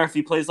be fair, if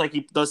he plays like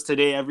he does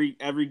today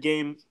every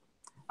game,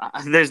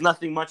 there's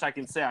nothing much I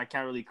can say. I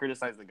can't really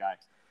criticize the guy.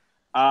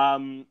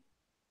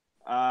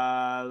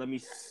 Let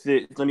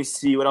me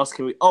see. What else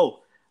can we?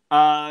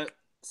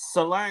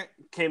 Salah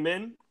came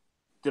in,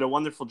 did a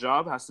wonderful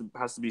job. Has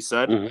to be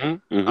said.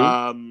 Mm-hmm,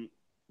 mm-hmm.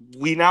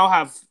 We now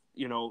have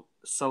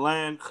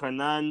Salah,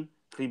 Renan,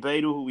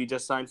 Ribeiro, who we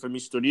just signed from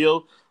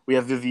Estoril. We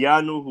have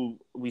Viviano, who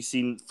we've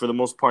seen for the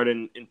most part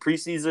in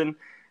preseason.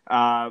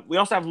 We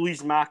also have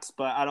Luis Max,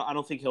 but I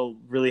don't think he'll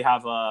really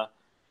have a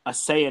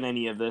say in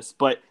any of this.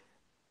 But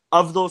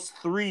of those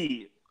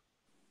three,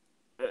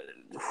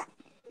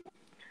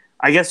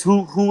 I guess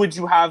who would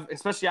you have,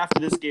 especially after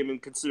this game in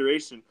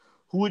consideration,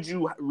 who would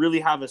you really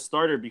have as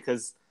starter?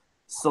 Because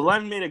Salah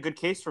made a good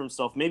case for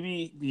himself.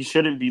 Maybe he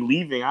shouldn't be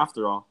leaving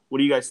after all. What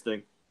do you guys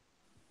think?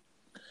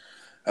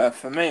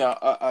 For me,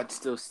 I'd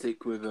still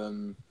stick with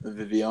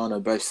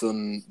Viviano based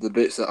on the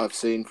bits that I've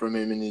seen from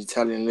him in the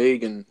Italian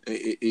league, and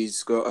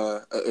he's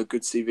got a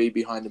good CV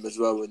behind him as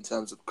well in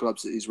terms of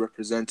clubs that he's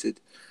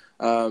represented.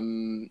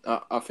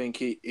 I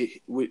think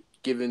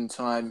given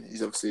time,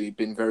 he's obviously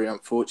been very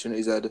unfortunate.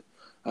 He's had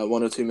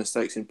one or two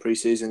mistakes in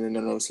pre-season, and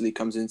then obviously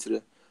comes into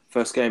the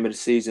first game of the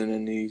season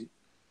and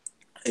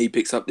he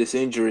picks up this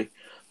injury.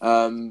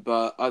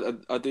 But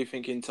I do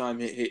think in time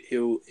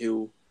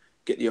he'll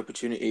get the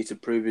opportunity to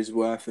prove his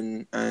worth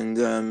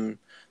and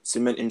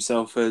cement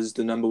himself as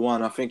the number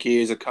one. I think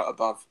he is a cut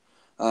above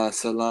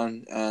Salah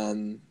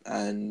and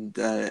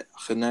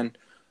Renan.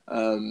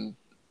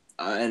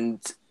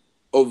 And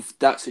of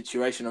that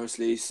situation,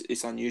 obviously,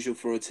 it's unusual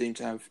for a team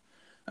to have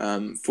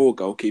four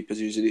goalkeepers.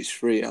 Usually it's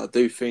three. I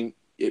do think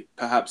it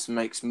perhaps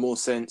makes more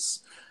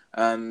sense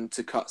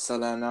to cut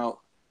Salah out,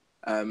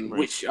 right.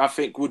 Which I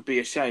think would be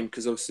a shame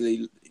because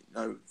obviously,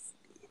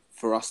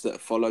 for us that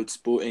have followed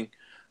Sporting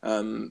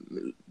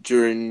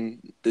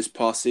during this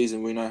past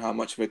season, we know how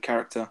much of a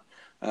character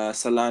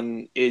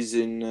Salan is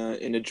in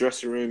a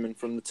dressing room and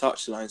from the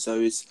touchline. So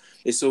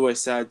it's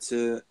always sad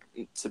to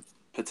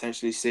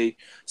potentially see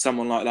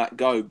someone like that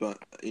go. But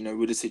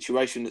with the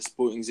situation that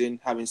Sporting's in,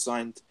 having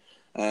signed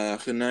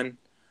Renan,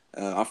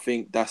 I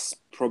think that's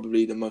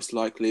probably the most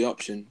likely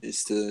option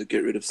is to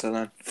get rid of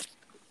Salan.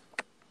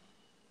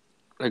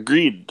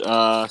 Agreed.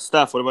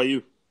 Steph, what about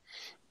you?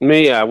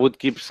 Me, I would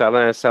keep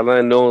Salah.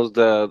 Salah knows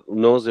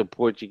the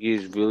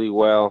Portuguese really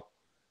well,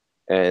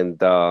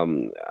 and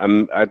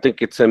I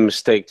think it's a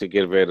mistake to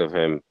get rid of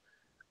him.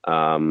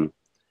 Um,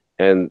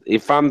 and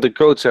if I'm the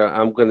coach,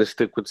 I'm going to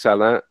stick with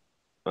Salah.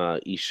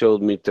 He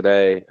showed me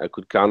today I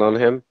could count on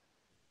him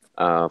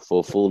for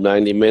a full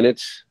 90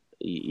 minutes.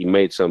 He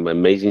made some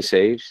amazing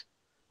saves,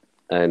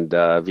 and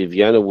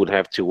Viviano would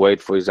have to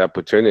wait for his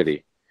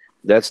opportunity.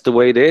 That's the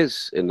way it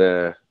is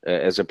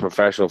as a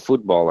professional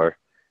footballer.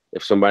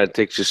 If somebody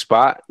takes your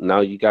spot,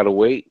 now you got to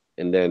wait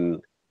and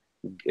then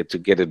to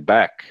get it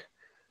back.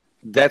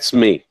 That's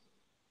me,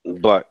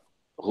 but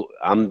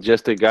I'm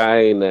just a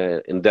guy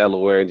in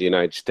Delaware in the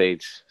United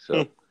States.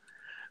 So,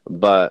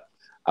 but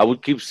I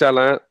would keep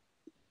Salah.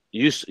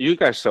 You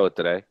guys saw it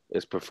today.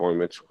 His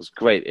performance was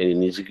great,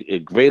 and he's a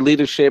great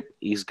leadership.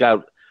 He's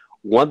got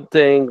one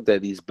thing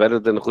that he's better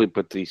than Rui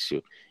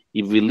Patricio.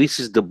 He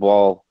releases the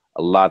ball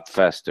a lot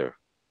faster.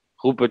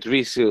 Rui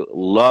Patricio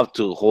loved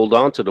to hold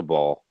on to the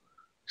ball.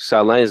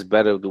 Salah is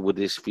better with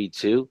his feet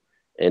too,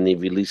 and he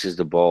releases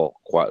the ball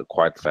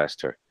quite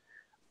faster.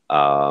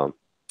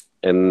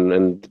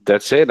 And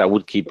that's it. I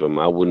would keep him.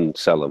 I wouldn't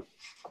sell him.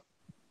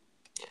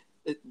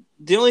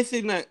 The only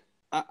thing that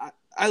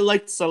I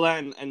liked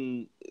Salah,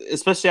 and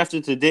especially after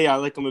today, I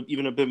like him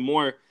even a bit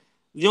more.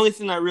 The only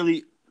thing that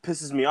really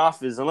pisses me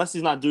off is unless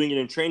he's not doing it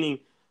in training,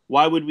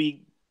 why would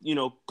we,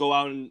 go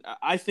out and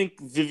I think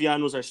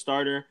Viviano's our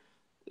starter.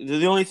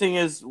 The only thing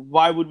is,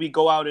 why would we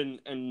go out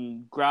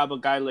and grab a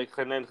guy like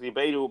Renan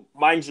Ribeiro?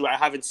 Mind you, I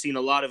haven't seen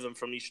a lot of him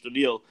from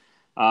Estoril.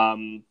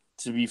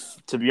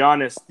 To be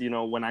honest,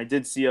 when I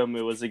did see him,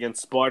 it was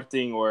against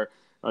Sporting or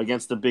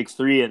against the big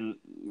three, and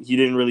he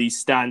didn't really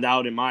stand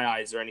out in my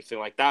eyes or anything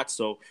like that.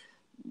 So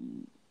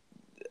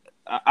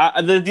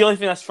the only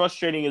thing that's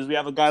frustrating is we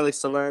have a guy like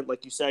Salah,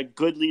 like you said,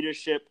 good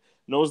leadership,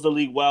 knows the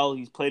league well.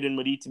 He's played in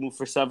Marítimo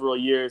for several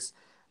years.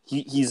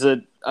 He's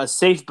a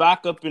safe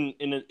backup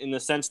in the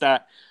sense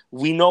that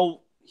we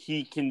know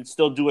he can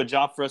still do a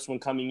job for us when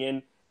coming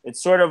in.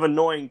 It's sort of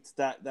annoying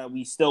that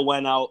we still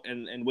went out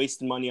and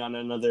wasted money on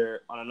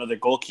another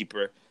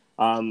goalkeeper.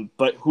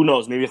 But who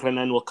knows? Maybe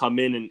Renan will come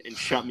in and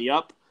shut me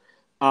up.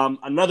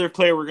 Another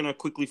player we're going to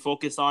quickly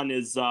focus on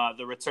is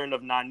the return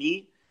of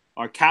Nani,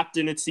 our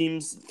captain, it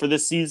seems, for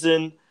this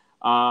season.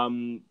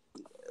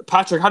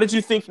 Patrick, how did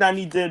you think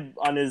Nani did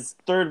on his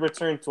third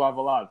return to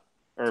Alvalade?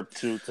 Or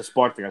to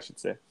Sporting, I should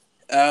say.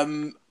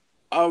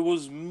 I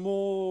was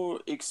more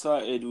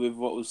excited with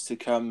what was to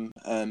come,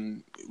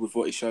 with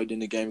what he showed in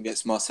the game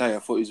against Marseille. I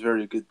thought he was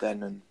very good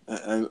then,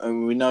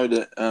 and we know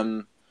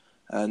that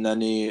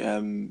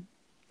Nani,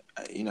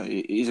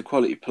 he's a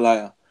quality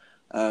player.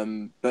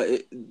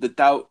 But the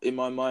doubt in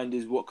my mind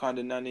is what kind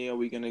of Nani are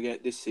we going to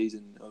get this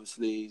season?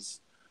 Obviously, he's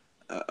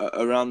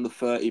around the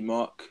 30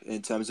 mark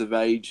in terms of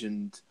age,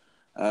 and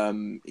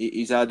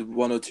he's had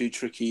one or two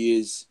tricky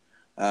years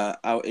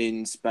out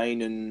in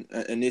Spain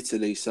and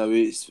Italy. So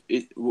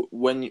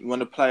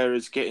when a player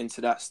is getting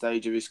to that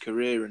stage of his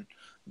career and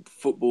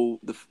football,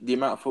 the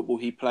amount of football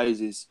he plays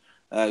is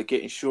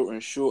getting shorter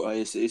and shorter.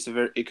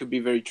 It could be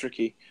very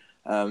tricky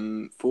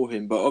for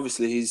him. But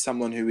obviously he's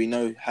someone who we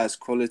know has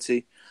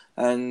quality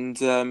and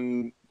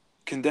can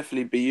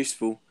definitely be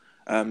useful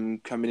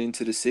coming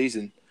into the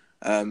season.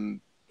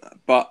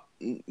 But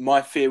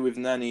my fear with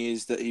Nani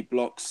is that he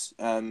blocks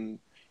an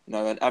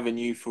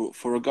avenue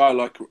for a guy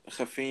like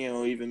Rafinha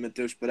or even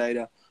Mateus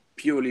Pereira,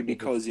 purely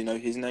because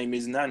his name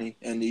is Nani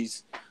and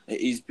he's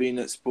been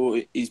at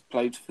Sport. He's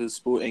played for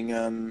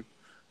Sporting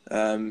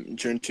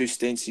during 2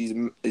 stints.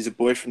 He's a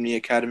boy from the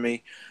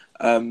academy.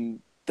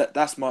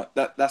 That's my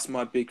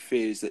big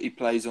fear, is that he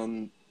plays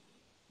on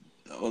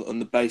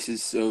the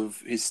basis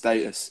of his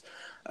status.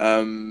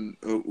 When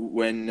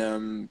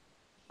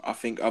I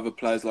think other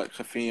players like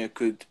Rafinha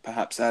could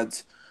perhaps add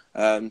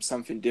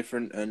something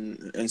different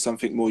and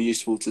something more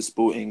useful to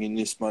Sporting in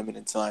this moment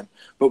in time.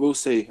 But we'll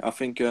see. I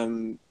think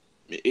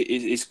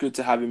it's good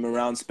to have him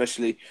around,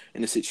 especially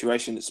in the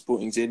situation that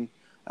Sporting's in.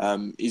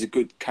 He's a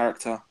good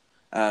character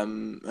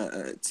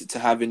to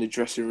have in the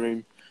dressing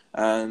room.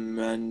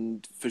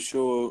 And for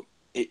sure,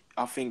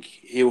 I think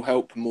he'll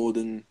help more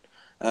than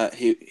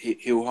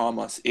he'll harm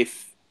us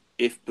if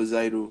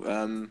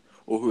Peseiro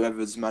or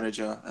whoever's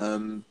manager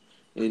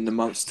in the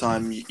month's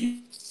time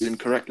uses him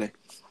correctly.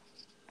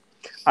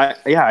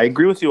 I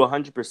agree with you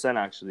 100%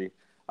 actually.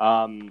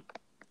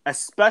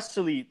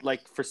 Especially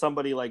like for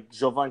somebody like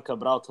Jovan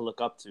Cabral to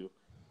look up to.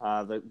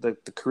 The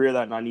career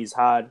that Nani's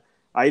had.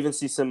 I even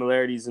see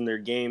similarities in their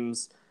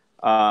games.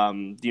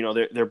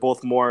 They're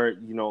both more,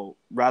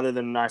 rather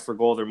than an eye for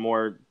goal, they're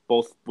more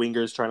both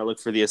wingers trying to look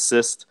for the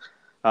assist.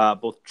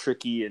 Both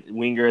tricky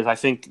wingers. I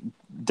think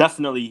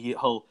definitely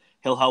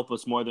he'll help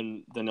us more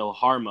than he'll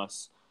harm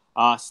us.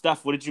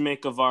 Steph, what did you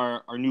make of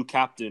our new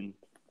captain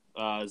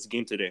his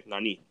game today,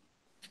 Nani?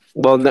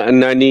 Well,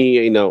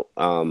 Nani,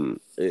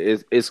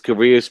 his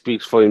career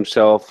speaks for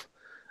himself.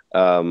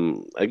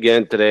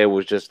 Again, today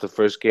was just the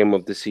first game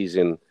of the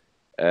season,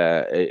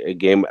 a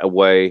game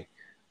away.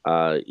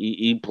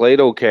 He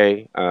played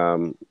okay.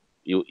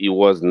 He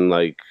wasn't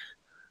like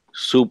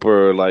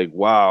super like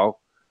wow,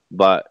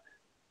 but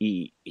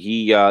he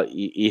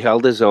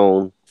held his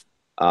own.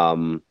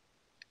 Um,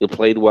 he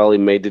played well. He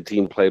made the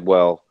team played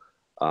well.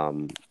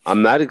 I'm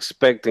not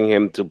expecting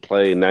him to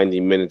play 90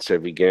 minutes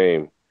every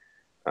game.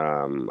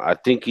 I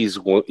think he's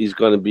going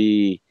to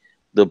be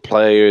the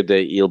player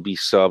that he'll be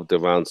subbed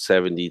around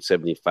 70,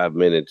 75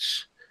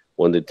 minutes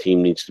when the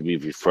team needs to be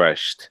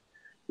refreshed.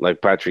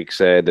 Like Patrick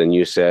said, and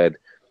you said,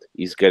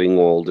 he's getting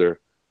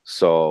older,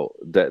 so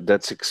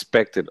that's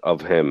expected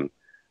of him.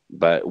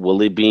 But will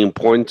he be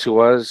important to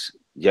us?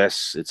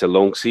 Yes, it's a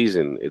long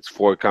season. It's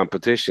 4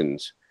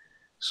 competitions.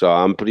 So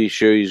I'm pretty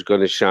sure he's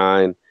going to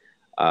shine,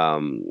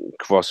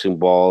 crossing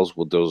balls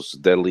with those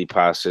deadly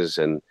passes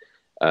and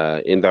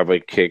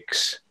indirect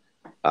kicks.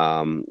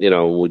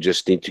 We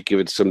just need to give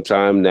it some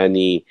time.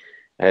 Nani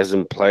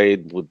hasn't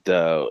played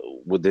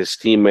with his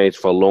teammates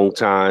for a long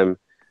time.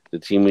 The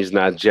team is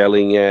not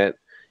gelling yet.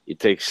 It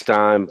takes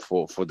time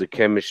for the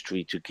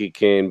chemistry to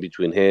kick in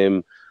between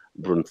him,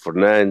 Bruno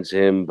Fernandes,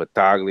 him,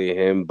 Bataglia,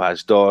 him,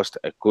 Bas Dost,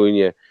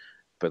 Acuna,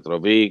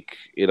 Petrovic,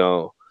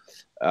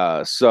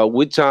 So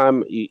with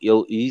time,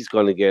 he's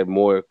going to get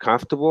more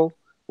comfortable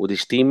with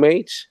his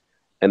teammates.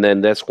 And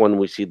then that's when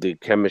we see the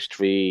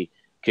chemistry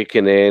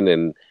kicking in,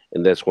 and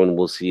that's when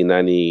we'll see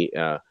Nani,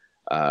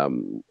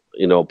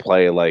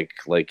 play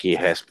like he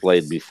has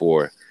played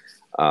before.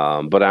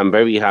 But I'm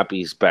very happy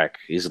he's back.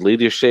 His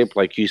leadership,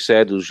 like you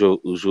said,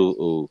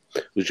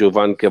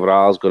 Jovan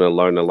Cabral is going to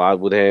learn a lot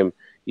with him.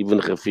 Even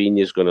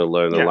Rafinha is going to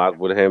learn a lot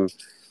with him.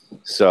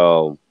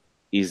 So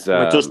he's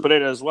Matheus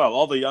Pereira as well.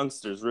 All the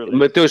youngsters, really.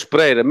 Matheus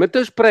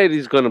Pereira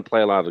is going to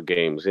play a lot of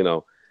games.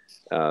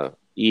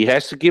 He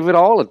has to give it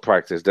all at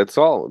practice. That's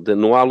all.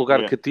 Não há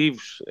lugar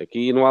cativos.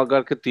 Aqui não há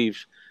lugar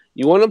cativos.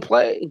 You want to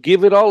play?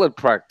 Give it all at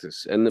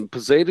practice. And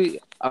Peseiro,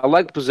 I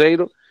like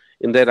Peseiro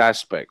in that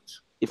aspect.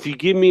 If you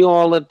give me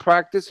all at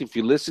practice, if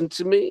you listen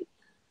to me,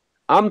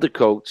 I'm the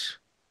coach.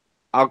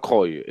 I'll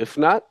call you. If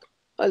not,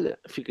 olha,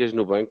 ficas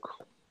no banco.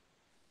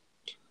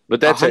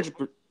 But that's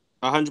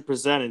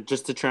 100%. And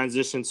just to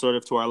transition sort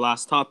of to our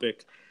last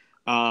topic,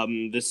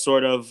 this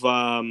sort of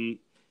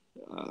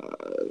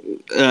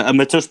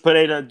Matheus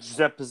Pereira,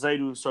 José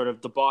Peseiro sort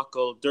of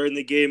debacle during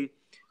the game.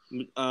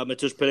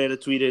 Matheus Pereira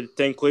tweeted,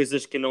 tem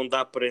coisas que não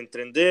dá para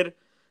entender,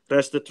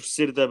 resta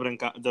torcer da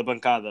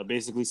bancada.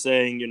 Basically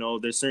saying,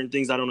 there's certain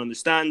things I don't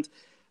understand,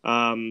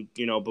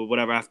 but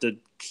whatever, I have to,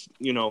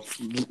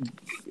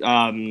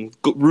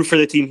 root for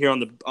the team here on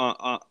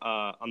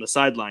the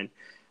sideline.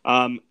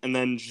 And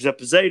then José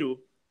Peseiro,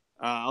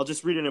 I'll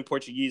just read it in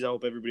Portuguese, I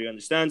hope everybody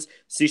understands.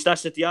 Se está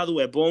chateado,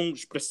 é bom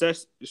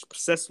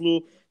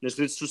expressá-lo nas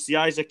redes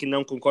sociais, é que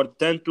não concordo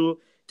tanto.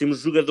 Temos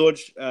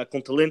jogadores com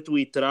talento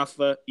e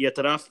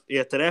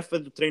a tarefa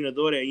do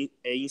treinador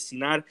é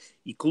ensinar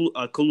e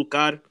a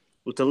colocar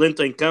o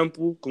talento em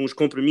campo com os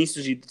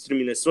compromissos e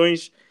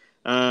determinações.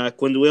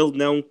 Quando ele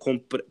não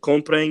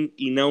comprem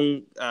e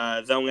não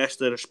dão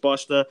esta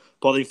resposta,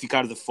 podem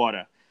ficar de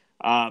fora.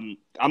 I'm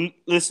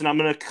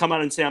going to come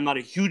out and say I'm not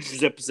a huge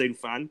José Peseiro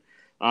fan,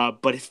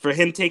 but for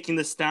him taking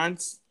the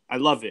stance, I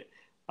love it.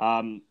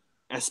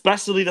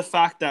 Especially the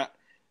fact that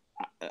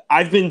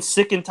I've been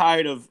sick and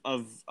tired of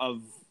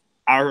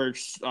our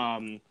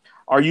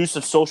use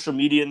of social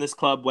media in this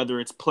club, whether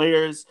it's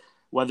players,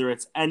 whether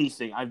it's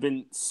anything. I've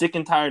been sick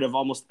and tired of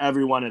almost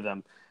every one of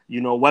them.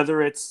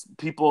 Whether it's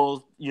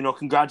people,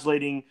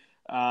 congratulating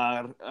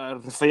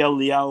Rafael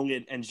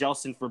Leão and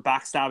Gelson for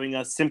backstabbing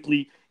us,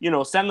 simply,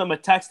 send them a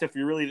text if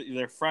you're really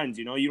their friends.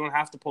 You don't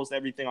have to post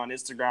everything on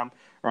Instagram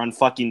or on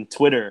fucking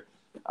Twitter.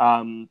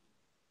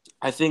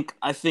 I think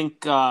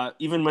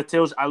even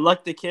Mateus, I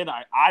like the kid.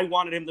 I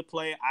wanted him to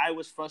play. I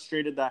was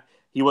frustrated that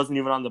he wasn't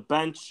even on the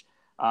bench.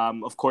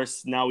 Of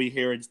course, now we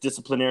hear it's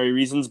disciplinary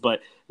reasons,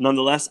 but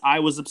nonetheless,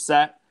 I was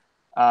upset.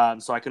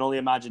 So I can only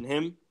imagine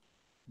him.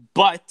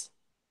 But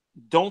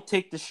don't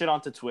take the shit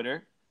onto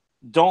Twitter.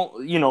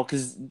 Don't,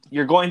 because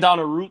you're going down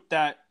a route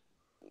that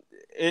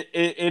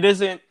it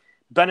isn't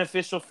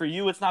beneficial for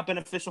you. It's not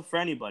beneficial for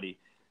anybody.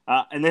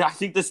 And then I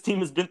think this team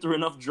has been through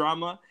enough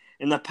drama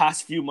in the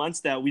past few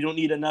months that we don't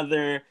need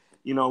another,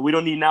 we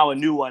don't need now a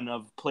new one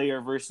of player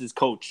versus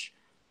coach.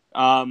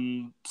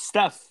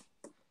 Steph,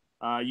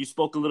 you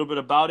spoke a little bit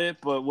about it,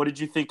 but what did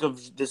you think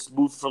of this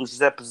move from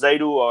José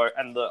Peseiro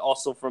and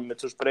also from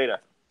Matheus Pereira?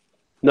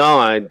 No,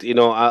 I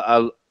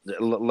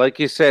like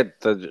you said,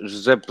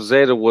 José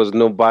Peseiro was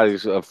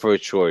nobody's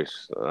first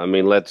choice. I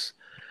mean, let's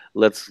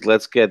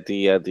get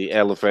the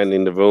elephant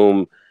in the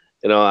room.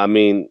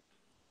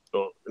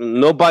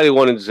 Nobody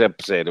wanted José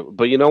Peseiro,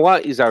 but you know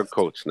what? He's our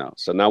coach now,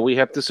 so now we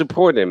have to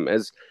support him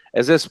as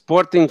a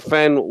Sporting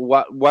fan.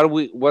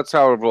 What's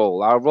our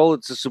role? Our role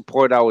is to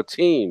support our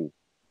team.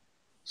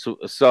 So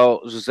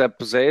José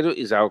Peseiro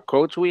is our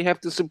coach. We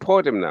have to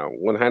support him now,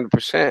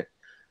 100%.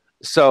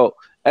 So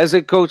as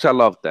a coach, I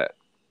love that.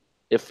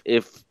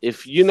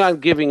 If you're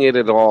not giving it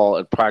at all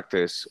at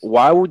practice,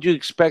 why would you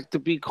expect to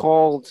be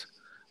called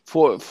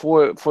for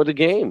the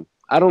game?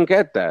 I don't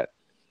get that.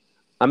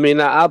 I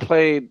mean, I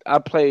played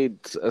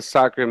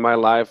soccer in my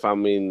life. I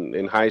mean,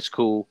 in high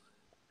school,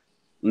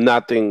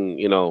 nothing,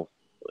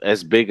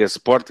 as big as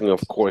Sporting,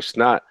 of course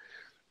not.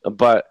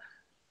 But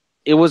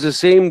it was the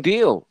same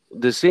deal,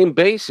 the same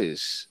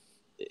basis.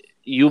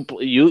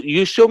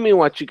 You show me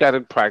what you got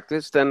in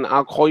practice, then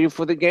I'll call you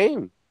for the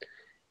game.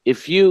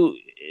 If you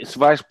se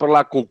vais para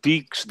lá com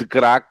tiques de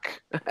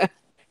crack,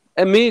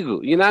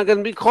 amigo, you're not going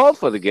to be called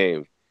for the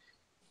game.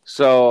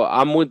 So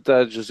I'm with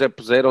Jose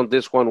Peseiro on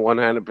this one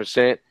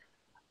 100%.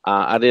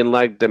 I didn't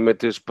like that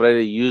Matheus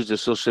Pereira used the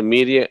social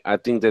media. I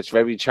think that's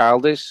very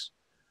childish,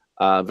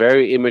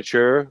 very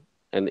immature,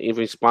 and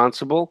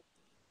irresponsible.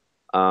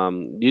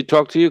 You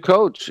talk to your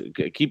coach.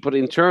 Keep it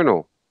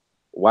internal.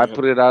 Why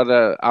put it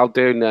out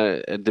there in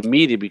the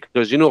media?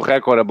 Because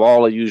record a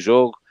bola e o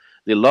jogo,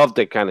 they love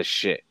that kind of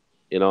shit.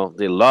 They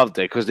love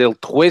that because they'll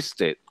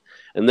twist it,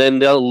 and then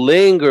they'll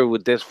linger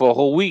with this for a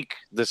whole week.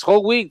 This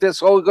whole week,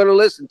 that's all we're going to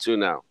listen to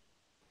now.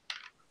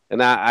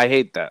 And I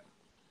hate that.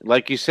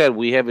 Like you said,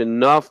 we have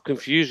enough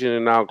confusion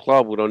in our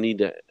club. We don't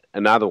need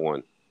another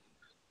one,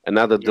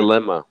 another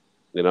dilemma.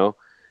 And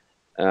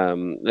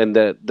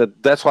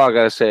that's all I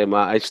gotta say.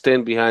 I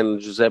stand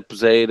behind José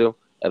Peseiro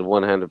at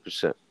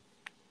 100%.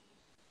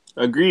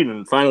 Agreed.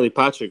 And finally,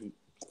 Patrick,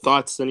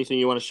 thoughts? Anything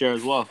you want to share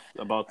as well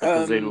about the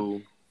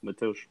Peseiro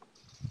Matheus?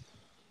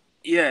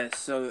 Yeah,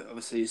 so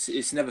obviously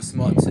it's never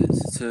smart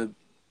to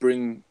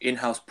bring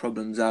in-house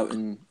problems out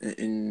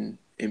in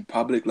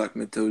public like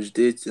Matheus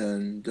did,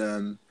 and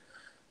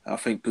I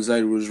think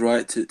Peseiro was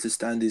right to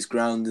stand his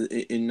ground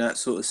in that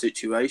sort of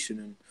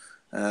situation.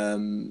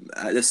 And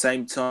at the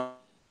same time,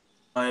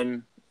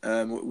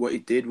 what he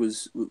did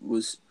was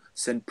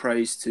send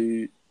praise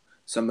to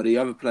some of the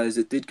other players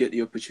that did get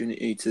the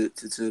opportunity to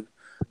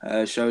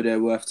show their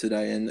worth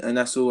today, and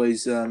that's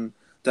always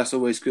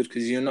good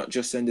because you're not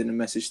just sending a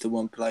message to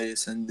one player,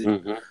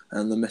 sending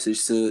the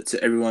message to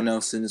everyone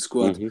else in the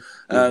squad.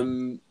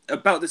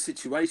 About the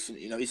situation,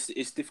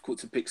 it's difficult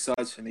to pick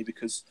sides for me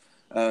because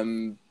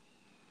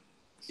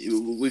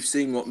we've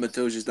seen what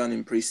Matheus has done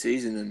in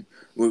pre-season, and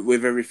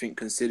with everything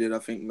considered, I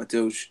think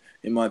Matheus,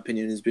 in my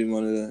opinion, has been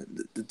one of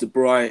the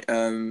bright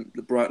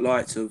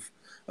lights of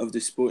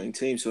this Sporting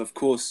team. So, of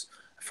course,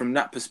 from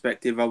that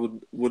perspective, I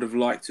would have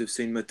liked to have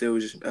seen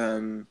Matheus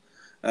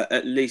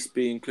at least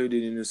be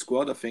included in the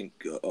squad. I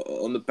think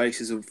on the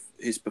basis of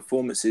his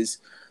performances,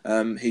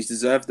 he's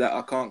deserved that.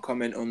 I can't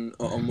comment on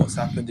what's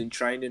happened in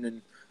training,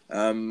 and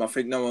I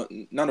think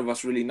none of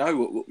us really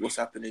know what's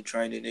happened in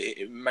training.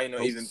 It may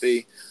not even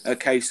be a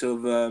case of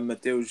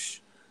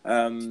Matheus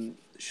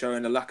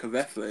showing a lack of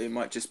effort. It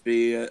might just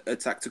be a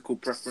tactical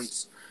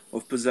preference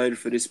of Peseiro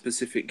for this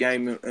specific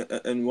game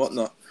and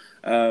whatnot.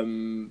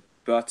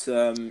 But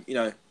as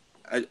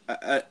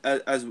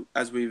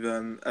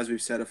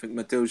we've said, I think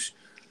Matheus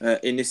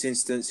in this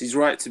instance, he's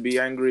right to be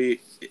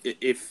angry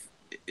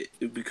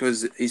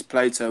because he's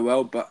played so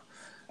well, but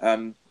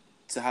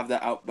to have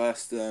that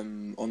outburst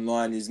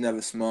online is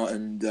never smart,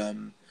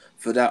 and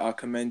for that I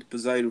commend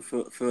Peseiro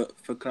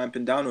for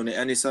clamping down on it.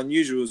 And it's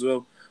unusual as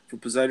well for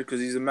Peseiro because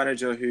he's a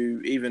manager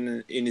who,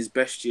 even in his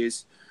best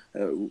years,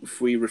 if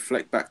we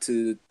reflect back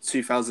to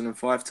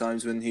 2005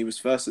 times when he was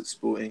first at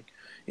Sporting,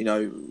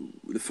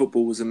 the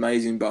football was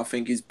amazing, but I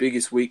think his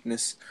biggest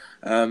weakness,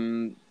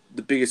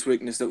 the biggest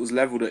weakness that was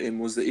levelled at him,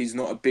 was that he's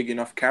not a big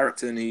enough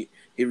character, and he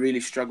really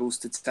struggles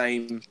to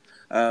tame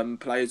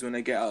players when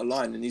they get out of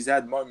line. And he's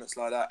had moments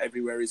like that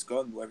everywhere he's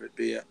gone, whether it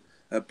be at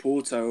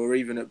Porto or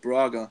even at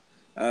Braga.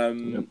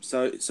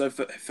 So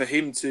for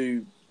him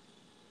to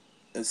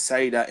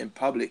say that in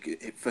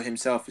public for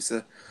himself, it's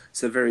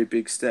a very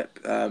big step.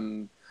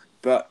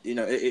 But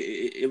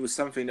it was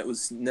something that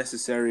was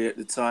necessary at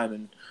the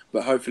time,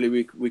 but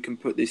hopefully we can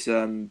put this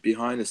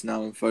behind us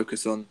now and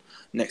focus on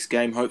next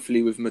game.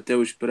 Hopefully with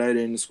Matheus Pereira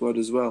in the squad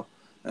as well,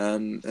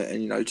 and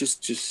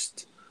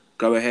just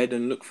go ahead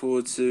and look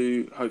forward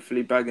to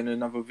hopefully bagging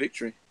another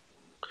victory.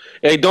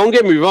 Hey, don't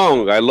get me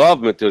wrong. I love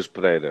Matheus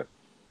Pereira.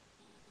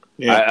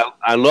 Yeah.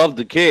 I love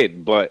the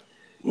kid, but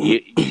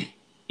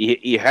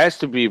he has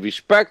to be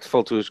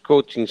respectful to his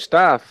coaching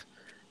staff,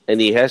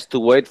 and he has to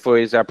wait for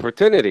his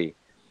opportunity.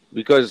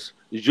 Because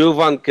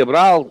Jovan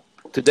Cabral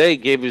today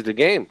gave us the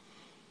game.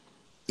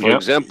 For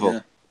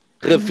example,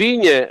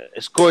 Rafinha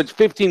scored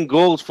 15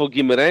 goals for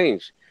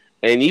Guimarães,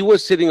 and he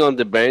was sitting on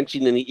the bench,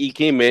 and then he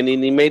came in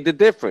and he made the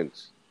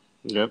difference.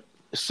 Yep.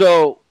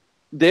 So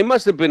they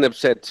must have been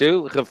upset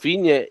too.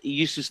 Rafinha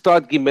used to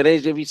start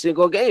Guimarães every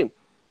single game,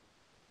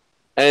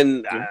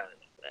 and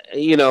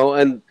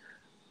and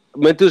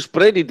Matheus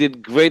Pereira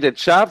did great at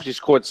Chaves. He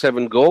scored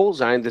 7 goals.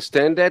 I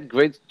understand that.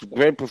 Great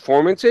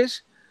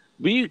performances.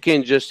 But you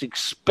can just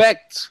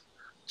expect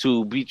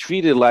to be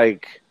treated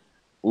like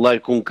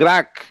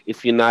crack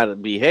if you're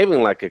not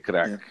behaving like a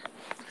crack.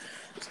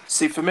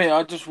 See, for me,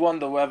 I just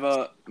wonder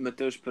whether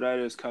Mateus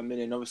Pereira's come in,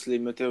 and obviously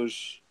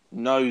Mateus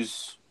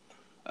knows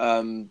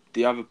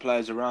the other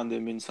players around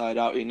him inside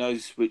out. He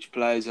knows which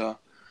players are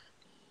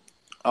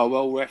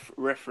well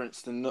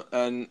referenced and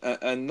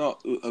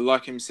not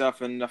like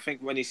himself. And I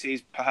think when he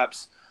sees,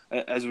 perhaps,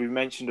 as we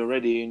mentioned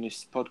already in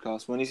this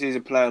podcast, when he sees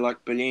a player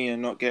like Bellinha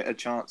not get a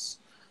chance,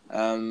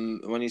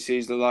 when he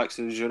sees the likes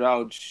of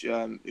Gerald,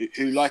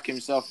 who like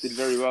himself did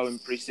very well in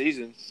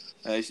pre-season,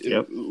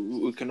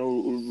 we can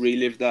all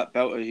relive that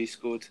belter he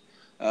scored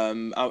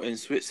out in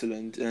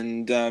Switzerland,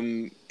 and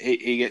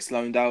he gets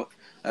loaned out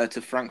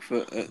to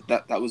Frankfurt.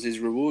 That was his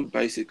reward,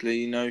 basically.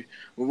 You know,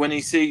 when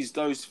he sees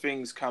those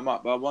things come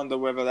up, I wonder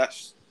whether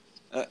that's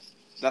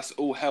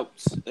all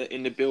helped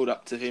in the build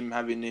up to him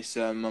having this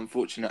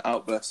unfortunate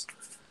outburst.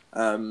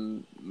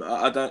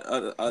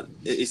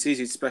 It's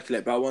easy to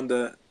speculate, but I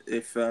wonder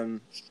if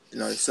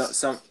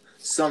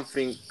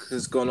something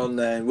has gone on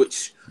there,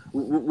 which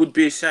would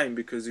be a shame,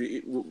 because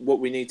what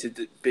we need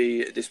to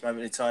be at this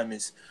moment in time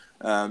is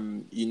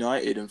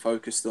united and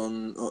focused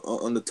on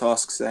the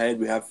tasks ahead.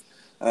 We have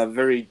a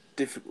very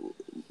difficult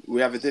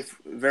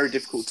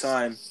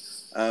time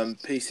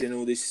piecing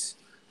all this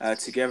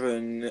together,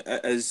 and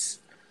as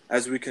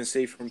we can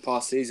see from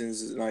past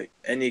seasons, like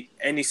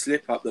any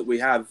slip up that we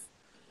have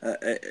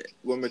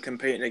when we're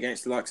competing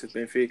against the likes of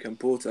Benfica and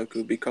Porto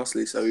could be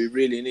costly. So we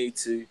really need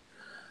to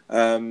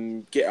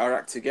get our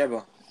act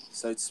together,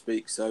 so to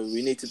speak. So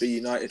we need to be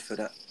united for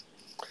that.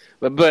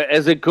 But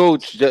as a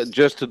coach,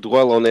 just to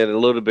dwell on it a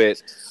little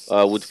bit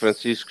with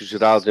Francisco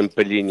Geraldo and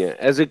Palhinha,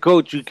 as a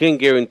coach, you can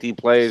guarantee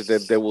players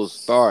that they will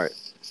start.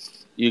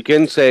 You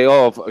can say,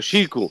 "Oh,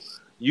 Chico,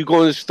 you're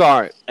going to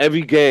start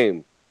every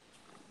game,"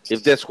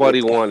 if that's what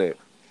he wanted.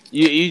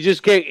 You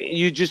just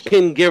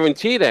can't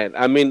guarantee that.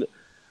 I mean,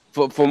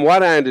 from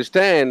what I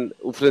understand,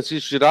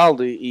 Francisco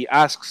Geraldo, he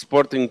asked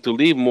Sporting to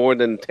leave more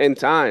than 10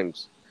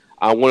 times.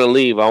 I want to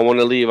leave. I want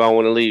to leave. I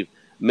want to leave.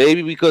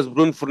 Maybe because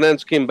Bruno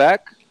Fernandes came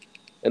back.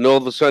 And all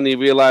of a sudden he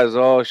realized,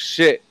 oh,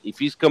 shit, if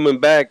he's coming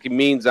back, it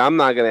means I'm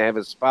not going to have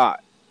a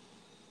spot.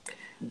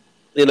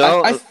 You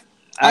know?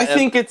 I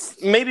think it's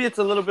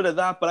a little bit of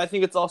that, but I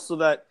think it's also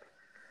that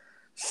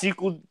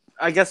Chico,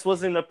 I guess,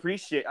 wasn't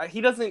appreciated. He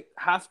doesn't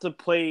have to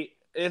play.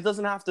 It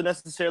doesn't have to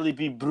necessarily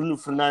be Bruno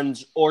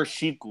Fernandes or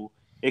Chico.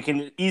 It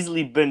can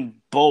easily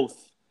been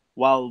both.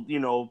 While,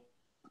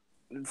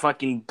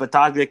 fucking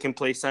Bataglia can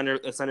play center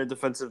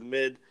defensive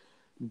mid.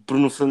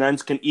 Bruno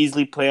Fernandes can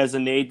easily play as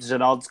an 8.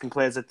 Geraldo can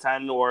play as a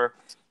 10, or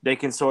they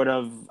can sort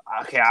of...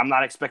 Okay, I'm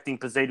not expecting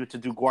Peseiro to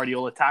do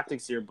Guardiola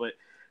tactics here, but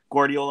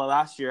Guardiola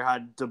last year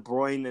had De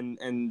Bruyne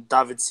and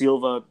David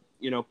Silva,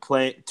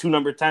 play 2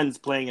 number 10s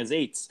playing as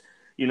 8s.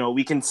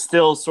 We can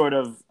still sort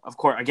of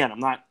course, again, I'm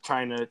not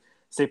trying to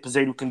say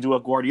Peseiro can do a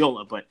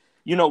Guardiola, but,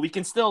 we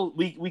can still...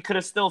 We could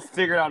have still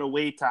figured out a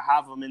way to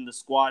have him in the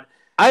squad.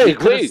 I agree.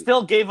 Could have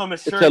still gave him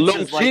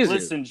assurances like,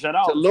 listen,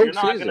 Geraldo, you're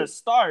not going to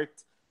start...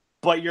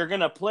 but you're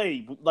gonna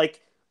play.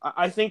 Like,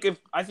 I think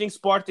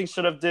Sporting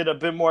should have did a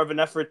bit more of an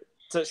effort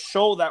to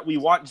show that we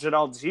want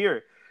Geraldo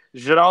here.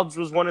 Geraldo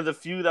was one of the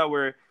few that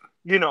were,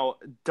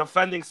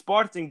 defending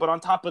Sporting, but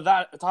on top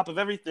of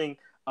everything,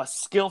 a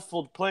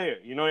skillful player.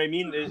 You know what I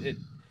mean?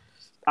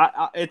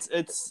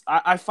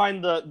 I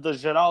find the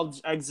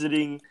Geraldo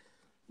exiting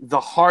the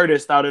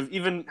hardest out of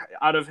him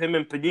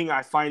and Padinha.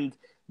 I find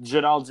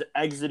Geraldo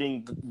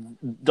exiting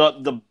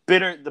the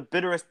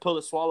bitterest pill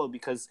to swallow,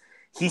 because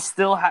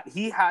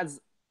he has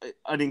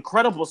an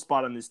incredible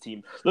spot on this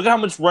team. Look at how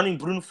much running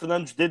Bruno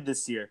Fernandes did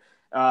this year,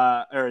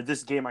 or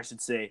this game, I should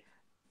say.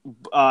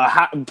 Put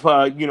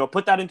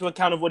that into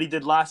account of what he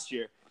did last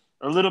year,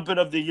 a little bit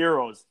of the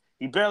Euros.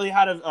 He barely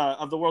had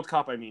of the World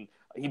Cup. I mean,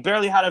 he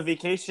barely had a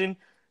vacation.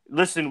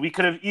 Listen, we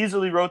could have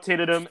easily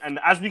rotated him, and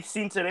as we've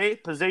seen today,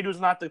 Peseiro's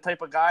not the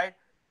type of guy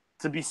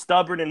to be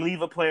stubborn and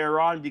leave a player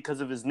on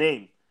because of his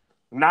name.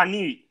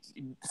 Nani,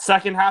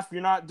 second half, you're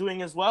not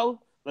doing as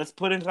well. Let's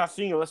put in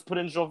Rafinha. Let's put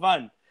in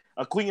Jovan.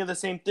 Acuna, the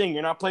same thing.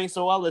 You're not playing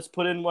so well. Let's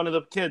put in one of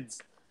the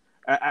kids.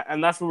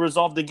 And that's what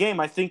resolved the game.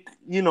 I think,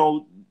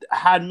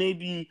 had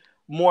maybe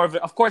more of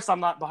it. Of course, I'm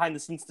not behind the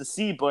scenes to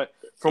see, but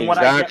from what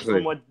I get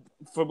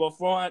from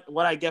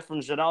what I get from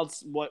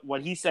Geraldo,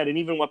 what he said, and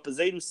even what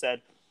Peseiro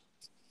said,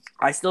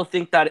 I still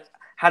think that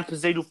had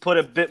Peseiro put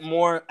a bit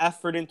more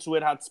effort into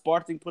it, had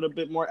Sporting put a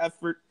bit more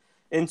effort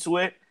into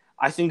it,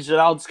 I think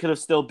Geraldo could have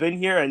still been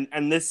here.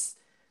 And this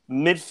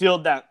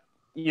midfield that,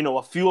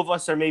 a few of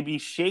us are maybe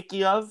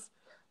shaky of,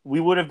 we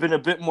would have been a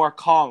bit more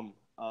calm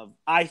of,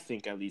 I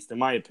think, at least, in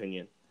my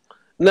opinion.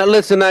 Now,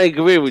 listen, I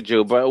agree with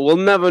you, but we'll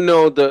never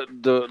know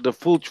the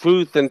full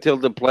truth until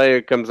the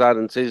player comes out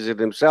and says it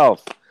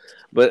himself.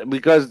 But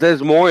because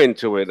there's more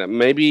into it.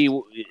 Maybe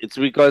it's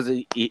because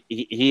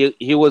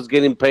he was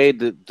getting paid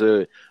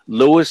the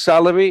lowest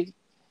salary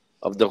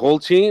of the whole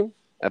team.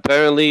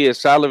 Apparently,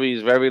 his salary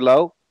is very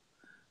low.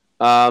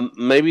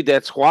 Maybe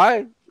that's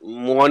why.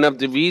 One of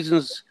the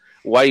reasons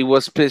why he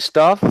was pissed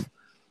off,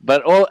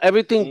 but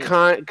everything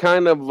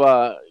kind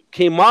of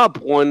came up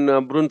when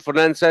Bruno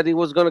Fernandes said he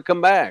was going to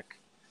come back.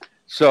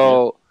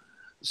 So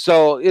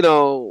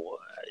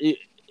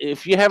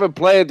if you have a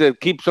player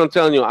that keeps on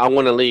telling you, "I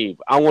want to leave,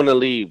 I want to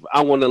leave,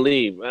 I want to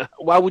leave,"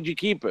 why would you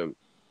keep him?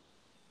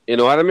 You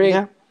know what I mean?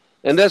 Yeah,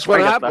 And that's what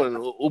I get that. happened.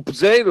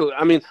 Peseiro,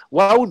 I mean,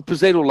 why would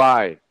Peseiro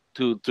lie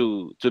to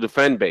the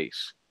fan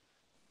base?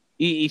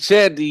 He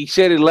said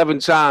 11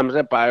 times,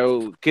 "Epá,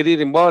 eu queria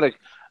ir embora."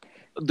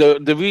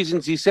 The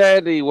reasons he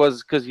said he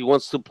was because he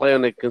wants to play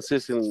on a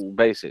consistent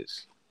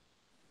basis.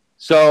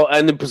 So,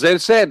 and the Peseiro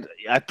said,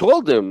 I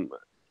told him,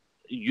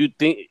 you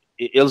think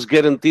eles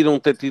garantiram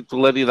ter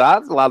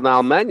titularidade lá na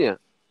Alemanha?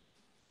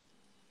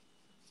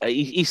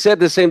 He said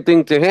the same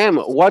thing to him.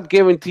 What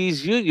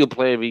guarantees you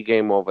play every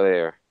game over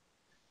there?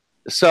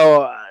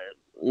 So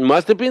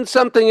must have been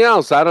something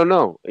else. I don't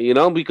know.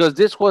 Because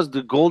this was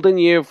the golden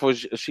year for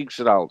Chic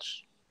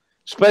Geraldes,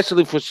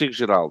 especially for Chic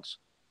Geraldes.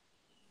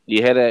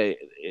 You had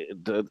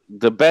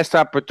the best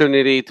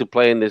opportunity to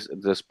play in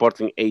the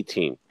Sporting A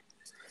team.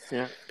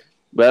 Yeah,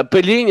 But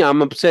Pelinha,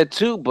 I'm upset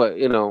too. But I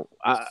don't know.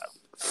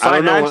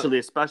 financially,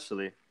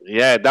 especially.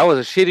 Yeah, that was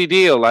a shitty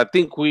deal. I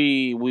think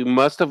we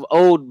must have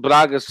owed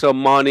Braga some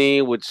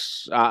money,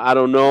 which I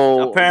don't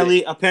know.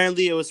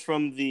 Apparently, it was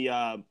from the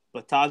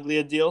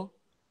Battaglia deal.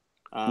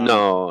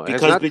 No, it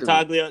has Because not.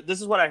 Battaglia.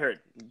 This is what I heard.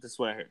 Because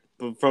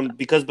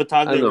I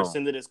Battaglia know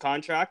rescinded his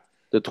contract,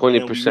 the and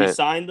then we 20%.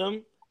 re-signed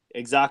them.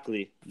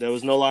 Exactly. There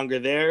was no longer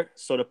there.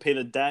 So to pay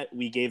the debt,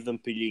 we gave them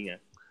Pelinha.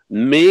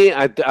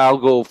 I'll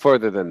go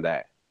further than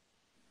that.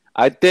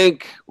 I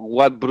think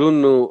what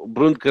Bruno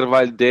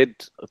Carvalho did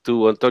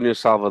to Antonio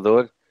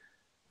Salvador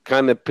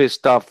kind of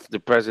pissed off the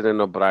president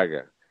of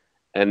Braga.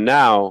 And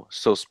now,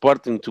 so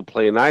Sporting to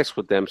play nice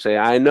with them, say,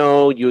 I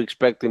know you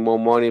expecting more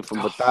money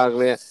from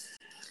Battaglia.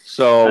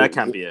 So That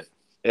can't be it.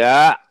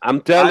 yeah, I'm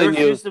telling I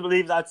you. refuse to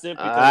believe that's it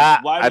because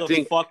why I the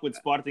think fuck would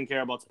Sporting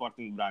care about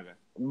Sporting Braga?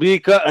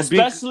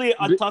 Especially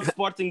A tough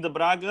Sporting de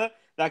Braga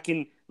that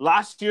can.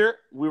 Last year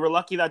we were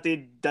lucky that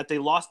they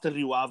lost to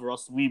Rio Ave, or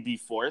else we'd be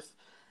fourth.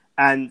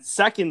 And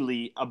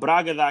secondly, a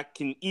Braga that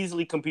can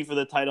easily compete for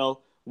the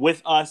title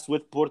with us,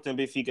 with Porto and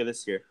Benfica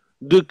this year.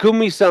 the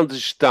comissão de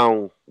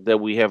gestão that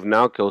we have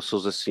now, que é o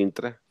Sousa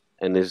Sintra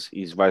and his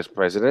vice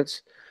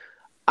presidents,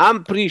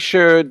 I'm pretty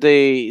sure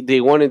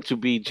they wanted to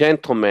be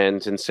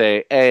gentlemen and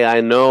say, "Hey, I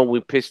know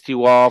we pissed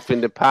you off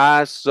in the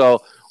past,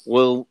 so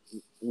we'll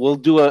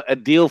do a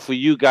deal for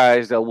you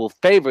guys that will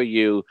favor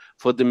you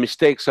for the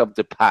mistakes of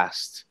the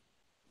past."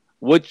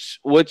 Which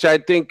I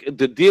think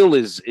the deal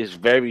is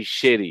very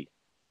shitty.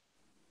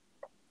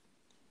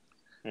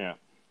 Yeah.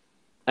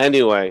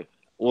 Anyway,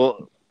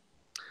 well,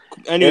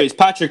 Anyways,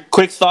 Patrick,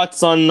 quick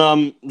thoughts on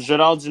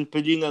Geraldes and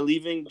Pelinha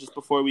leaving just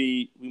before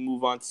we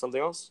move on to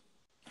something else?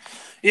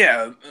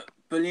 Yeah,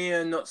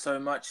 Pelinha not so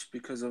much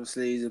because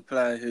obviously he's a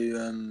player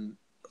who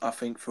I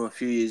think for a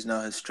few years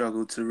now has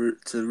struggled to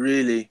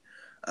really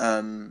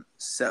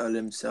settle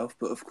himself.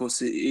 But of course,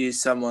 he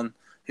is someone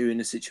who, in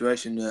a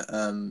situation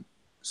that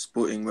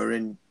Sporting were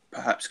in,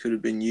 perhaps could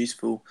have been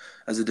useful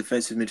as a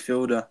defensive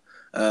midfielder.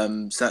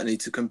 Certainly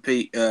to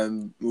compete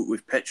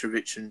with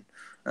Petrovic and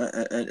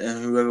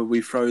whoever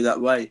we throw that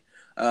way.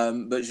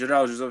 But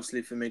Geraldes was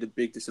obviously for me the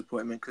big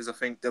disappointment because I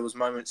think there was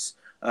moments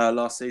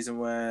last season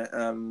where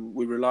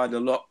we relied a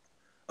lot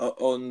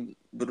on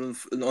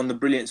the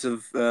brilliance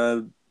of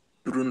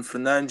Bruno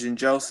Fernandes and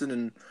Gelson,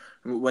 and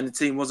when the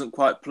team wasn't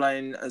quite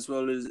playing as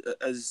well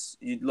as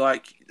you'd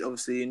like,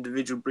 obviously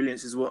individual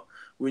brilliance is what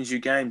wins you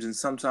games. And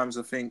sometimes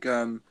I think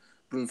Bruno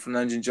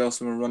Fernandes and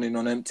Gelson were running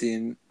on empty.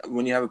 And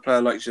when you have a player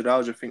like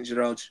Geraldes, I think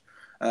Geraldes,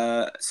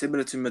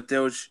 similar to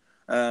Mateus,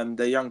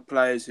 they're young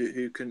players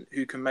who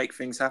can make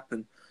things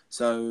happen.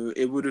 So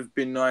it would have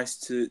been nice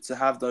to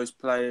have those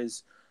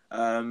players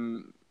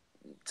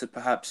to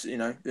perhaps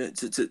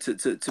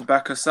to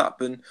back us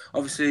up. And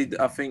obviously,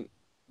 I think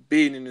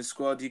being in the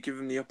squad, you give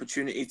them the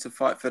opportunity to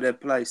fight for their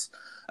place.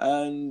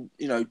 And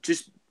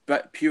just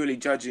purely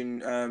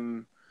judging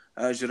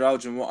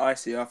Geraldes and what I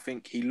see, I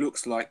think he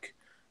looks like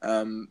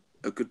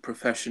a good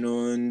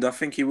professional, and I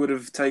think he would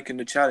have taken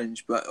the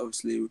challenge. But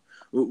obviously,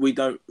 we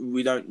don't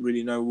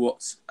really know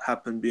what's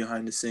happened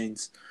behind the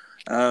scenes.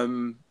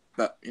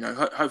 But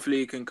hopefully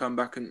he can come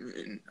back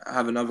and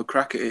have another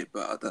crack at it.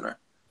 But I don't know.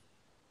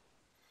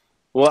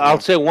 Well, I'll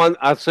say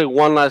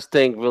one last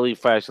thing really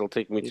fast. It'll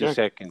take me 2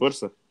 seconds.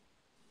 Força.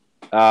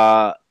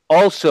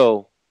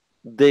 Also,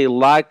 the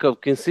lack of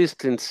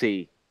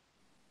consistency.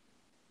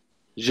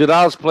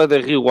 Geraldes played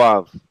at Rio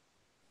Ave,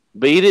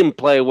 but he didn't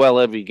play well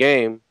every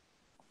game.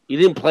 He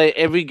didn't play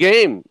every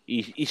game.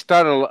 He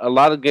started a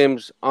lot of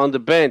games on the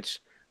bench.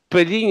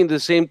 Pelinha,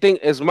 the same thing.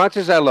 As much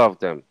as I love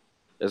them,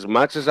 as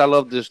much as I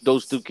love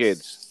those two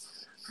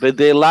kids, but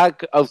they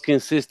lack of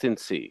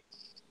consistency.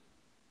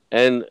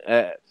 And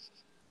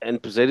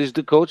Peseiro is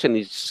the coach, and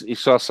he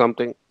saw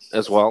something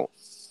as well.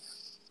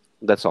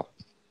 That's all.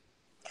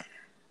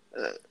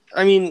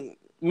 I mean,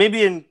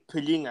 maybe in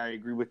Pelinha, I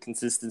agree with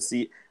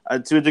consistency.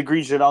 To a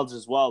degree, Geraldes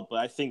as well. But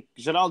I think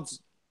Geraldes,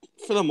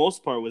 for the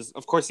most part,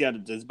 of course, he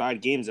had his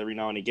bad games every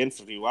now and again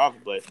for Rio Ave.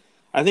 But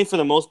I think for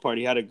the most part,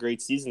 he had a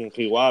great season in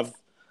Rio Ave.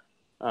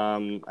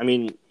 I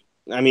mean,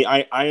 I mean,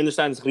 I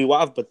understand it's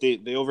Riwav, but they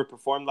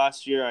overperformed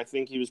last year. I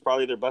think he was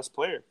probably their best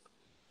player.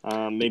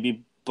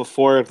 Maybe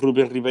before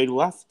Ruben Ribeiro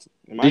left.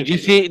 In my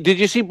opinion. Did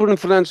you see Bruno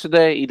Fernandes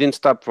today? He didn't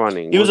stop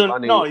running. He was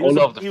running all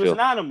over the he was field.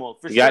 an animal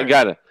for Yeah, sure.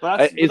 got it.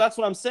 But that's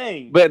what I'm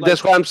saying. But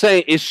that's what I'm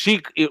saying.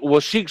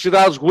 Was Sheikh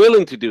Jadal's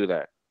willing to do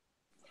that?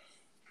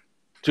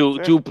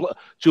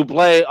 To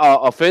play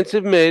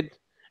offensive mid,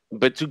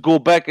 but to go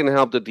back and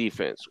help the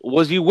defense.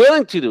 Was he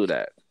willing to do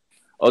that?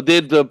 Ou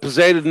did the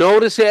Peseiro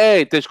notice,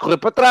 hey, tens de correr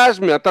para trás,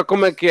 meu, então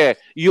como é que é?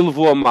 E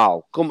levou a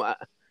mal.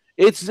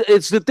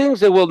 It's the things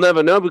that we'll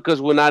never know because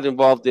we're not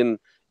involved in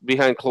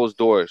behind closed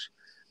doors.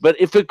 But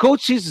if a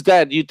coach sees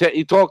that, you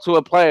talk to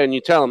a player and you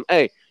tell him,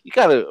 hey, you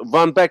got to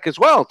run back as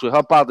well to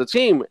help out the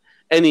team,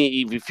 and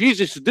he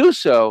refuses to do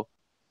so,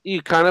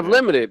 you kind of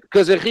limited.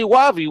 Because at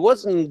Riwavi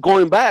wasn't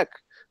going back.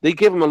 They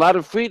give him a lot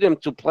of freedom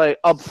to play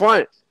up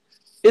front.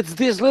 It's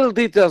these little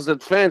details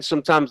that fans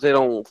sometimes they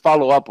don't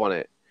follow up on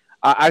it.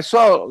 I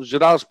saw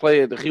Jadal's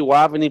play at Rio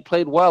Ave, and he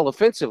played well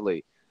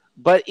offensively,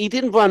 but he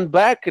didn't run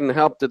back and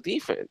help the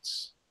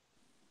defense.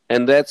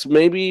 And that's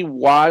maybe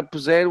why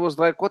Peseiro was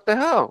like, what the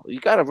hell? You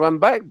got to run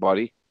back,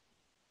 buddy.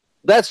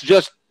 That's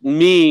just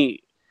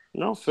me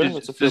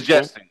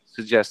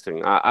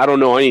suggesting. I don't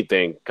know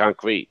anything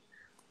concrete.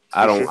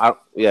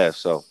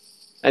 So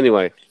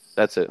anyway,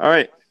 that's it. All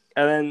right.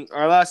 And then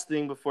our last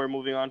thing before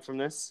moving on from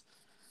this,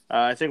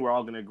 I think we're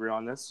all going to agree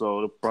on this, so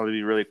it'll probably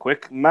be really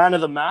quick. Man of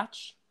the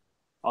match.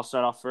 I'll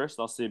start off first.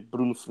 I'll say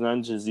Bruno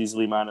Fernandes is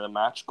easily man of the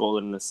match, goal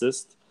and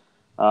assist.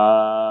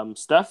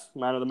 Steph,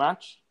 man of the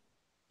match?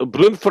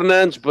 Bruno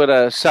Fernandes,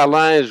 but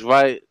Salah is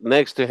right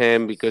next to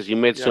him because he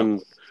made some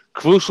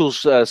crucial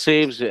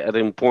saves at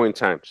important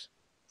times.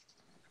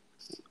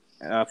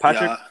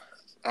 Patrick? Yeah,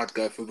 I'd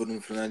go for Bruno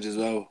Fernandes as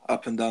well.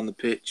 Up and down the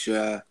pitch,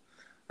 a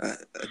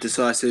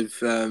decisive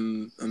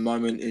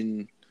moment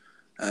in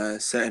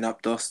setting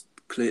up Dost,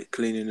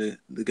 cleaning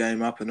the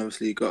game up, and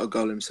obviously he got a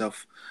goal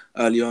himself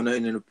early on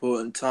in an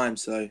important time.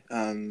 So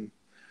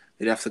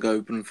you'd have to go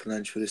with Bruno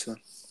Fernandes for this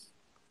one.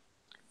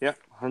 Yeah,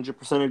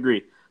 100%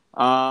 agree.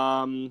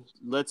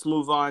 Let's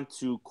move on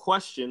to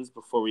questions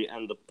before we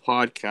end the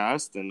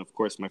podcast. And of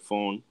course, my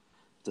phone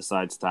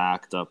decides to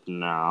act up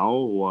now.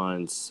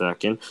 1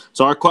 second.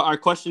 So our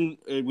question,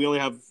 we only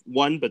have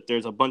one, but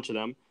there's a bunch of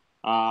them.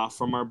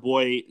 From our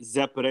boy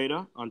Zé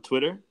Pereira on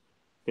Twitter.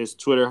 His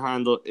Twitter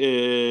handle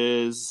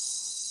is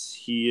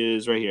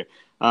right here.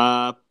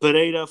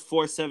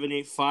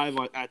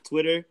 Pereira4785 at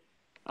Twitter.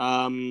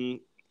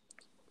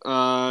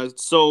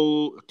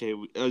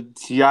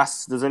 He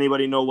asked, does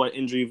anybody know what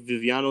injury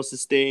Viviano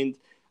sustained?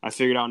 I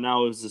figured out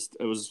now it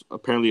was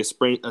apparently a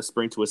sprain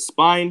to his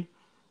spine,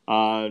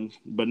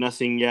 but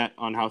nothing yet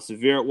on how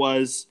severe it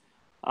was.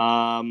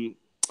 All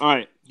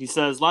right. He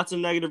says, lots of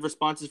negative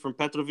responses from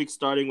Petrovic,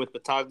 starting with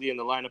Battaglia in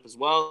the lineup as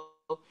well.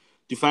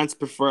 Do fans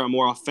prefer a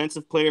more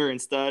offensive player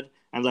instead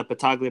and let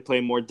Battaglia play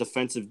more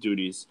defensive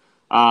duties?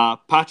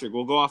 Patrick,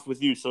 we'll go off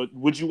with you. So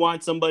would you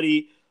want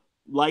somebody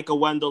like a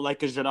Wendell,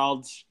 like a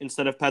Gerald,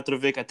 instead of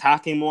Petrovic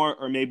attacking more,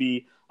 or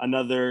maybe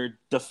another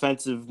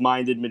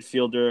defensive-minded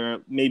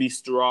midfielder, maybe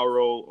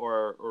Storaro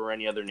or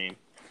any other name?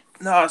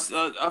 No,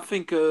 I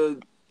think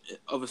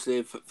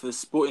obviously for the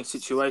Sporting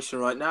situation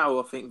right now,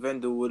 I think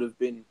Wendell would have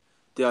been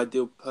the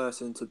ideal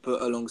person to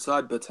put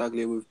alongside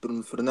Battaglia with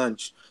Bruno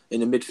Fernandes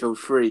in the midfield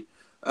three.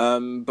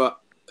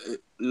 But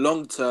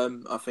long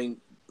term, I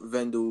think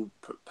Wendell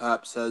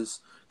perhaps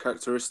has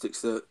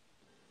characteristics that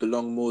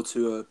belong more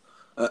to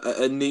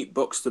a neat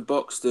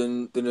box-to-box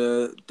than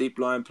a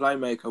deep-lying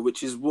playmaker,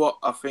 which is what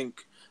I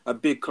think a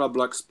big club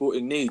like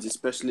Sporting needs,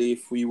 especially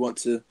if we want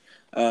to,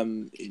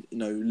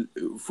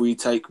 if we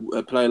take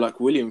a player like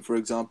William, for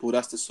example,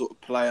 that's the sort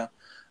of player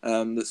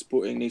that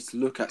Sporting needs to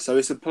look at. So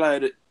it's a player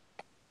that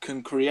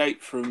can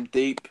create from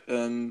deep,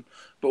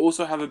 but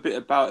also have a bit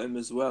about him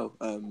as well.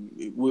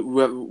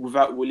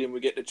 Without William, we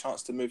get the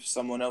chance to move to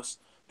someone else,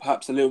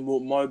 perhaps a little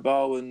more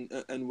mobile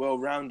and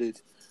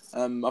well-rounded.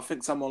 I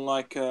think someone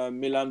like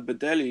Milan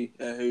Badeli,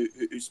 who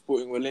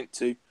Sporting were linked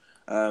to,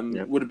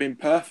 would have been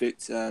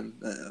perfect.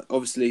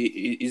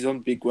 Obviously, he's on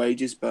big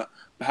wages, but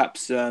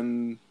perhaps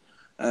in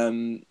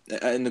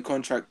the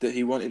contract that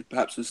he wanted,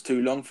 perhaps was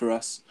too long for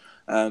us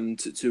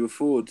to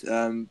afford.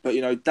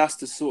 But that's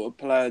the sort of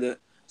player that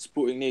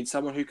Sporting needs,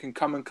 someone who can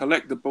come and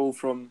collect the ball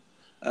from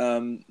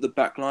the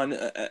back line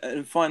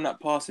and find that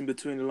pass in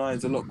between the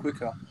lines a lot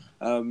quicker.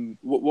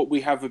 What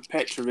we have with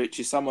Petrovic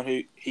is someone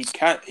who he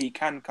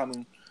can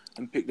come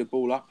and pick the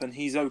ball up, and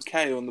he's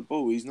okay on the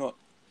ball. He's not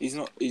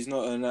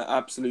an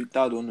absolute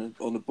dud on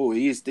the ball.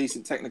 He is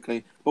decent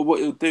technically, but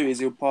what he'll do is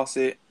he'll pass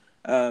it.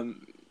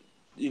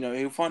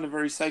 He'll find a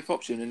very safe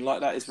option, and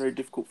like that, it's very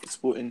difficult for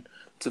Sporting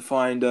to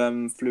find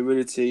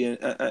fluidity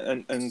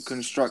and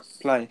construct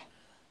play.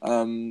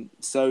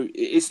 So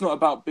it's not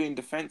about being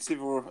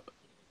defensive or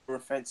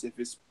offensive.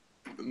 It's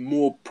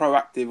more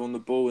proactive on the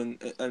ball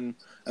and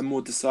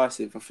more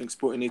decisive. I think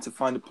Sporting need to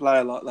find a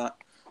player like that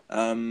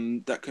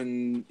that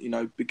can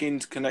begin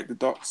to connect the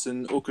dots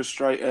and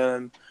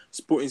orchestrate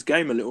Sporting's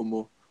game a little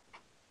more.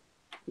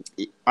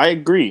 I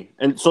agree.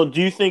 And so,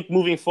 do you think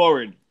moving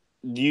forward,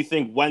 do you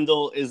think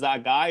Wendell is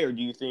that guy, or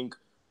do you think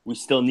we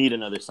still need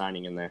another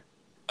signing in there?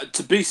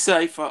 To be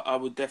safe, I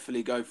would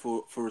definitely go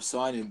for a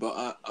signing,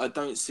 but I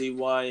don't see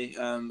why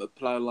a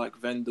player like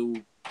Vendel,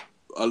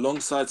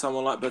 alongside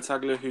someone like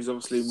Battaglia, who's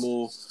obviously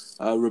more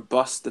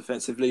robust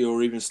defensively,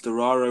 or even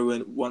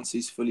Storaro once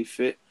he's fully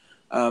fit.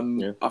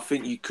 I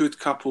think you could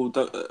couple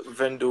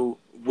Vendel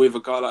with a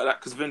guy like that,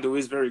 because Vendel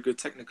is very good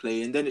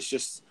technically, and then it's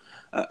just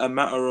a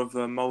matter of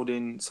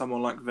moulding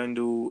someone like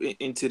Vendel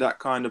into that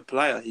kind of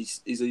player.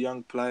 He's a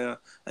young player,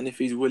 and if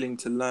he's willing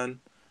to learn,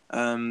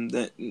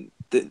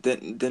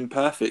 then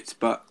perfect.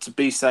 But to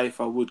be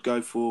safe, I would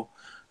go for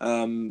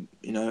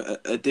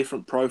a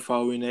different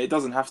profile in it. It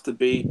doesn't have to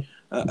be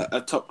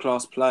a top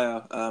class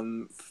player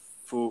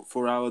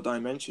for our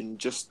dimension.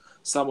 Just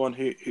someone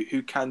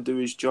who can do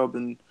his job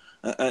and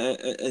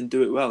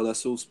do it well.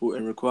 That's all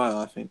Sporting require,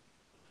 I think.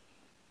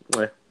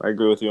 I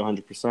agree with you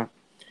 100%.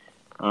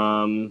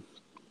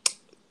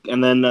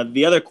 And then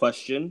the other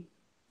question,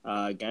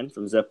 again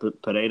from Zep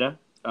Pereira,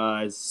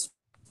 is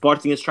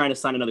Sporting is trying to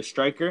sign another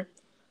striker.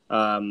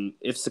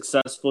 If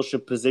successful,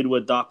 should Peseiro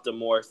adopt a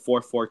more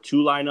 4-4-2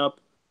 lineup?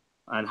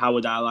 And how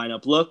would that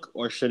lineup look?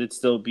 Or should it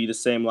still be the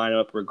same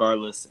lineup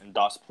regardless and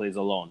Doss plays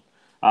alone?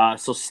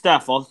 So,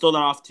 Steph, I'll throw that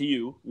off to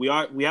you. We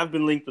have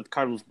been linked with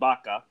Carlos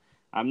Baca.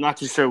 I'm not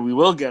too sure we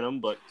will get him,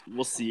 but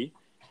we'll see.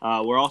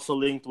 We're also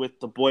linked with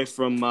the boy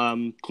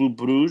from Club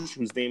Bruges,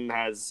 whose name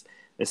has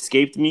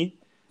escaped me.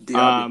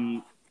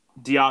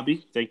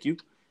 Diaby, thank you.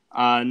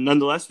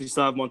 Nonetheless, we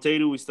still have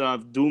Monteiro, we still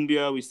have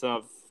Doumbia, we still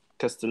have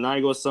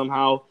Castanigos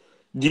somehow.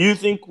 Do you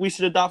think we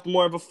should adopt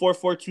more of a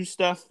 4-4-2,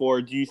 Steph,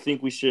 or do you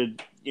think we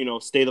should,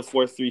 stay the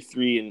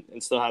 4-3-3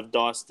 and still have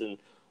Dost and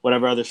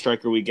whatever other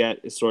striker we get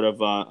is sort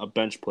of a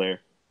bench player?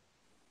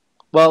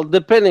 Well,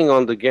 depending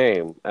on the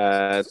game.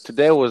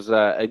 Today was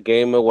a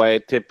game away.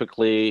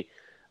 Typically,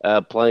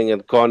 playing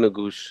at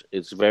Carnegus,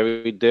 it's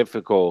very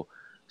difficult.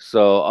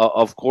 So,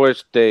 of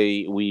course,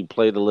 we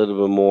played a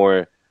little bit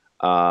more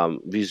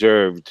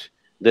reserved.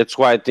 That's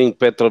why I think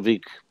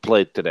Petrovic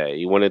played today.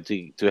 He wanted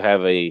to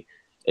have a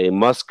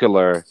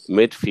muscular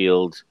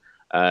midfield.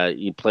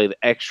 He played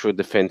extra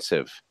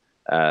defensive.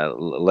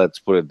 Let's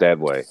put it that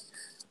way.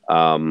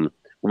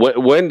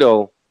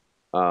 Wendell,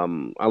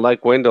 I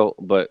like Wendell,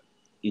 but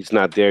he's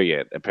not there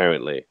yet,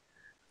 apparently.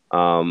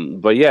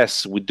 But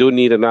yes, we do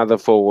need another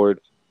forward.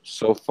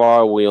 So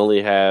far, we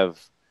only have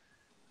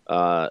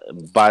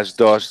Bas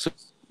Dost,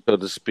 so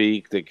to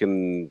speak. They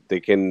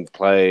can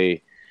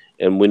play,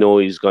 and we know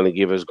he's going to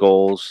give us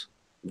goals.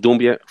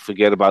 Doumbia,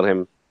 forget about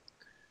him.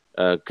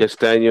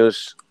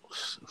 Castaños,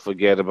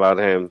 forget about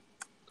him.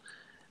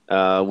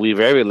 We're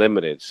very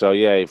limited. So,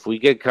 yeah, if we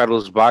get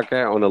Carlos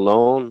Baca on a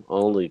loan,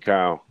 holy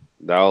cow,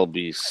 that'll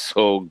be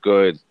so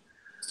good.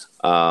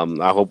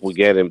 I hope we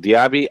get him.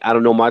 Diaby, I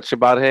don't know much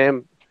about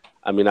him.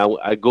 I mean,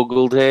 I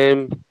Googled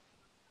him.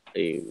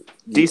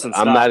 Decent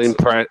I'm stats. not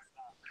impressed.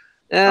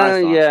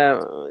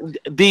 Yeah,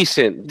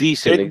 decent,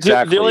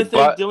 exactly.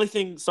 The only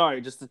thing,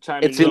 sorry, just to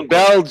chime in. It's in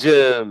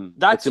Belgium.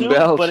 That's in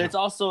Belgium. But it's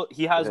also,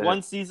 he has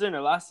one season,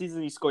 or last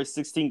season, he scored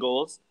 16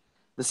 goals.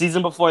 The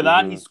season before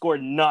that, he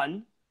scored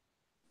none.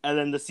 And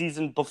then the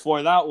season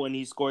before that one,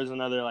 he scores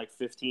another,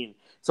 15.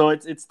 So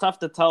it's tough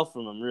to tell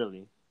from him,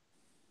 really.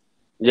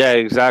 Yeah,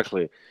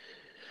 exactly.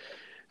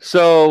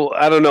 So,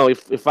 I don't know.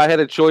 If I had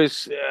a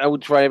choice, I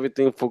would try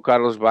everything for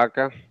Carlos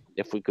Baca,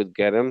 if we could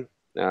get him.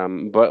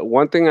 But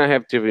one thing I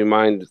have to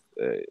remind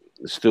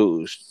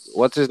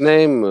what's his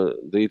name?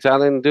 The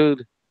Italian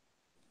dude?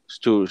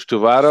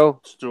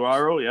 Stuvaro?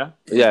 Stuvaro, yeah.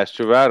 Yeah,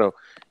 Stuvaro.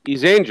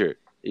 He's injured.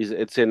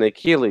 It's an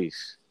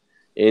Achilles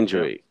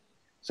injury. Yeah.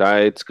 So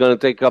it's going to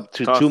take up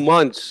to 2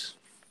 months.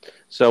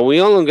 So we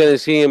only going to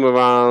see him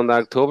around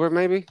October,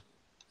 maybe?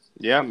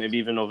 Yeah, maybe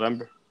even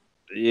November.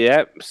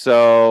 Yeah,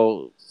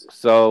 so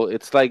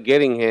it's like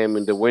getting him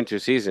in the winter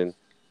season.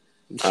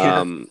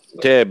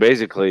 Yeah,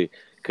 basically,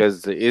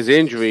 because his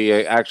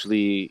injury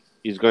actually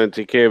he's going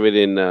to take care of it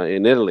in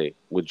Italy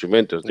with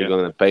Juventus. They're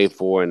going to pay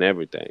for and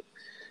everything.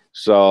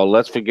 So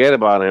let's forget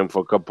about him for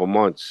a couple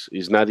months.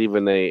 He's not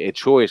even a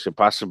choice, a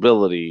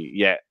possibility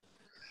yet.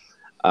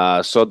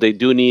 So they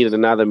do need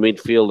another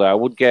midfielder. I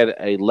would get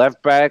a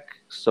left back,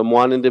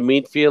 someone in the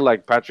midfield,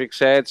 like Patrick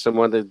said,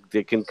 someone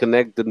that can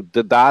connect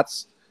the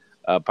dots.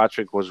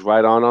 Patrick was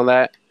right on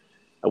that.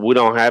 We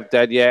don't have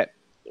that yet.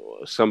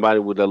 Somebody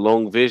with a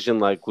long vision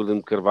like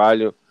William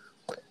Carvalho.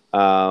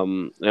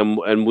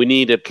 And we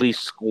need at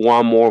least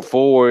one more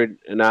forward.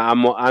 And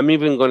I'm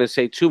even going to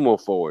say 2 more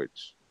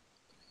forwards.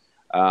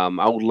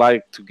 I would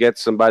like to get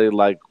somebody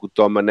like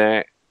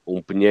Utomane,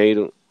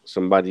 Pinheiro,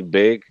 somebody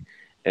big,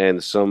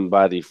 and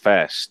somebody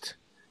fast.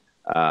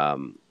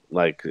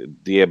 Like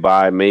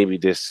Diaby, maybe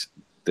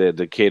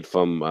the kid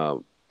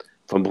from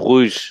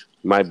Bruges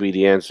might be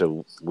the answer.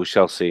 We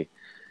shall see.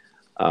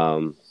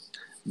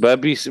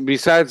 But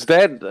besides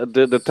that,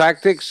 the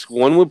tactics,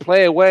 when we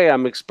play away,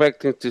 I'm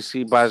expecting to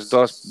see Bas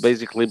Dost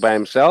basically by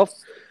himself,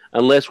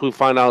 unless we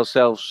find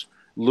ourselves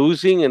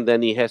losing and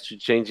then he has to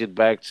change it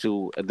back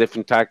to a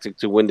different tactic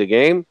to win the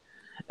game.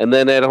 And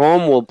then at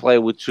home, we'll play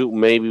with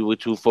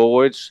two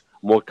forwards,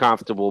 more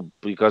comfortable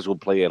because we'll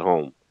play at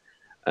home.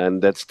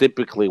 And that's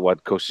typically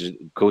what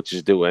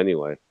coaches do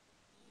anyway.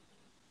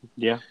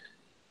 Yeah.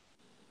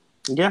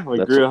 Yeah, I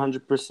That's agree all.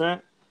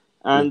 100%.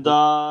 And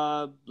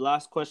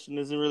last question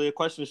isn't really a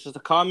question; it's just a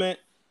comment.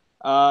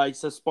 He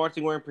says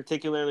Sporting weren't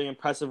particularly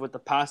impressive with the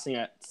passing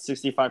at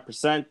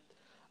 65%.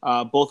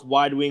 Both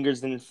wide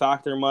wingers didn't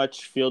factor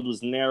much. Field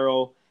was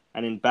narrow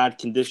and in bad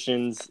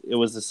conditions. It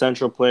was the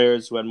central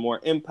players who had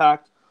more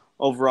impact.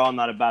 Overall,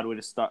 not a bad way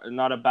to start.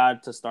 Not a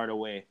bad to start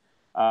away.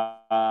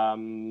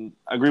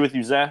 Agree with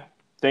you, Zeh.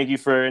 Thank you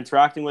for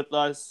interacting with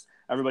us.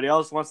 Everybody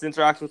else wants to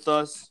interact with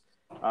us.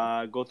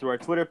 Go through our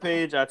Twitter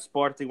page at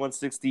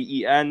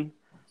Sporting160EN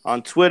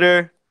on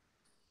Twitter.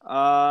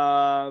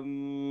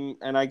 And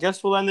I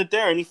guess we'll end it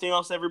there. Anything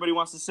else everybody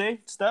wants to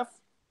say, Steph?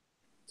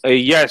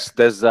 Yes,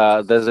 there's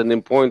an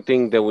important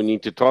thing that we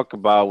need to talk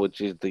about,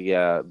 which is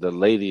the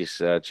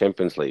ladies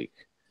Champions League.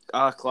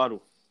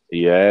 Claro.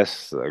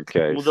 Yes.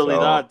 Okay.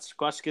 Modalidades.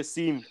 Quase que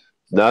sim.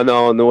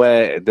 No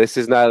way. This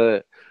is not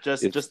a.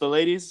 Just the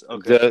ladies?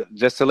 Okay.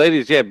 Just the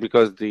ladies, yeah,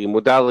 because the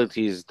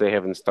modalities they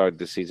haven't started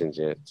the seasons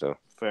yet. So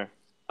fair.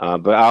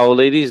 But our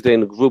ladies, they're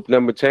in group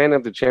number 10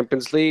 of the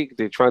Champions League.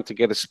 They're trying to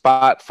get a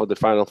spot for the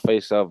final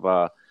phase of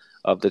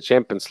the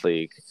Champions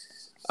League.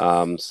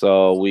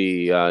 So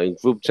we in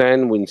group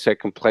 10, we're in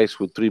second place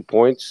with 3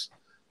 points.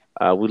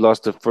 We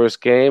lost the first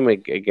game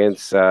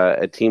against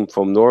a team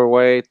from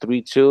Norway,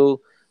 3-2.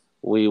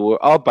 We were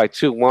up by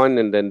 2-1,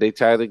 and then they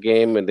tied the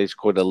game, and they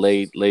scored a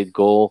late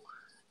goal,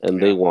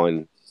 and they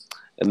won.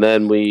 And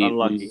then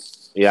Unlucky.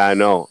 I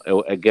know,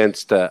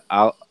 against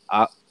Alvalade.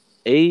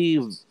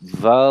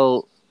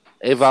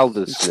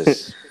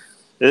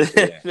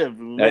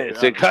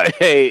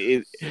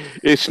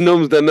 It's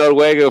noems the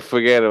Norwegian,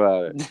 forget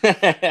about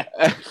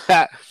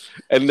it.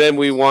 And then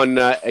we won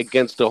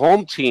against the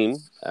home team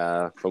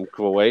from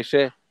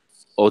Croatia,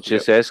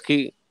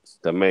 Ocheseski.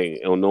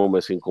 Também é nome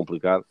assim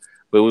complicado.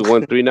 But we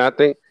won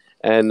 3-0.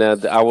 And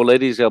our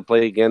ladies will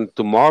play again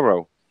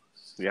tomorrow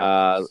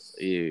at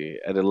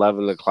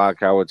 11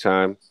 o'clock our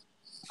time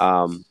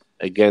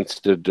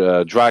against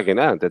the Dragon.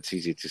 That's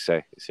easy to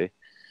say, you see.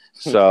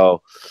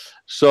 So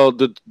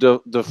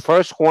the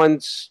first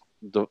ones,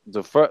 the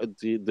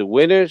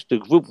winners, the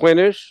group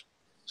winners,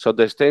 so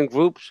there's 10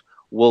 groups,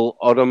 will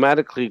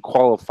automatically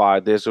qualify.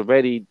 There's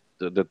already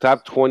the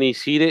top 20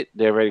 seeded,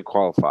 they're already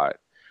qualified.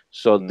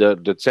 So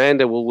the 10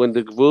 that will win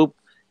the group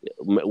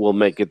will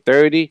make it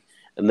 30,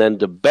 and then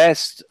the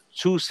best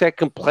 2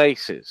 second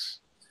places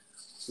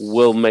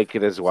will make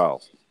it as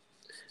well.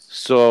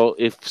 So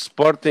if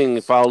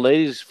our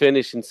ladies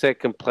finish in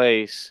second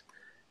place,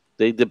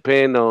 they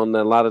depend on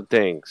a lot of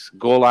things.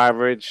 Goal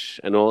average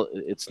and all.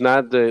 It's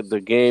not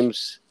the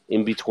games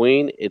in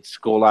between. It's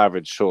goal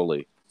average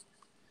solely.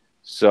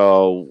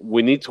 So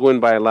we need to win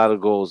by a lot of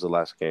goals the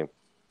last game.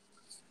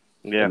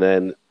 Yeah. And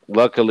then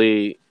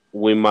luckily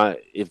we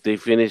might, if they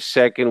finish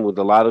second with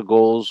a lot of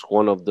goals,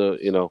 one of the,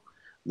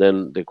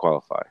 then they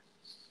qualify.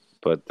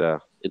 But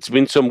it's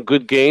been some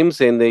good games,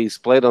 and they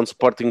played on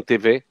Sporting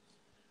TV.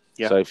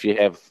 Yeah. So if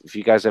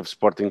you guys have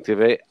Sporting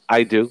TV,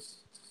 I do.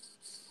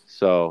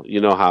 So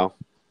you know how.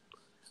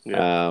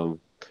 Yeah.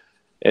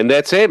 And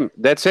that's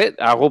it.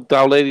 I hope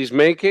our ladies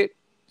make it.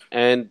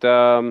 And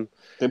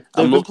they've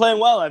been playing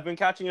well. I've been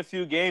catching a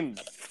few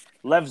games.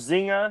 Lev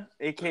Zinga,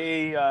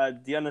 aka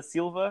Diana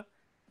Silva,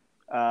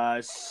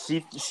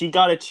 she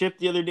got a chip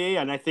the other day,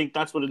 and I think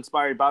that's what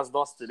inspired Bas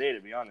Dost today.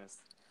 To be honest,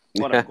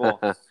 what a goal!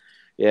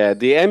 Yeah,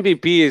 the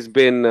MVP has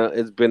been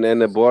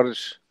Anna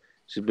Borges.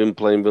 She's been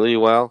playing really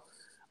well.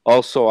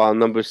 Also, our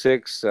number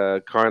 6,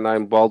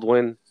 Caroline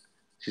Baldwin.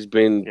 She's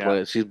been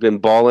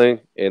balling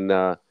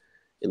and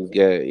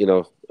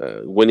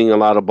winning a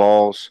lot of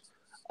balls.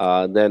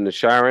 Then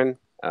Sharon,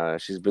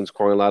 she's been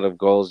scoring a lot of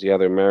goals. The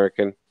other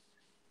American,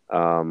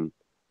 but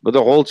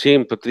the whole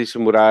team, Patricia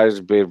Moraes,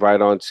 been right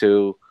on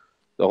too.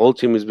 The whole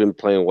team has been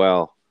playing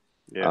well.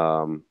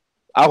 Yeah.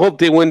 I hope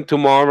they win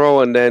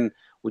tomorrow, and then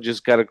we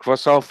just gotta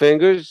cross our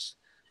fingers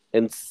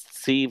and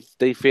see if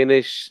they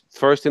finish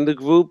first in the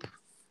group,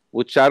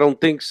 which I don't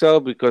think so,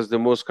 because the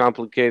most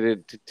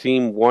complicated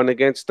team won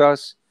against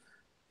us.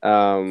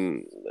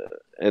 And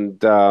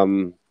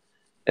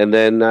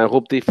then I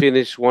hope they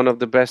finish one of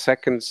the best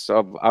seconds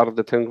out of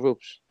the 10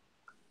 groups.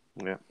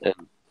 Yeah.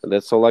 And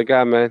that's all I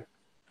got, man.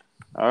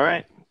 All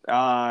right.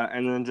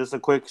 And then just a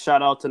quick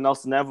shout out to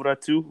Nelson Evra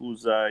too,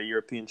 who's a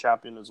European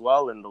champion as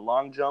well in the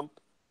long jump.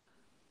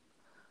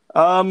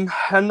 And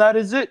that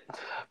is it.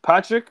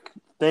 Patrick,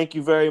 thank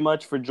you very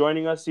much for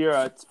joining us here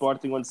at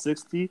Sporting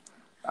 160.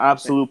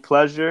 Absolute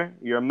pleasure.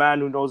 You're a man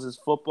who knows his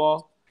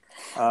football.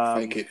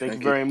 Thank you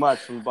very much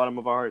from the bottom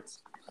of our hearts.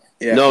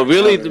 Yeah, no,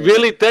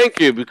 really, thank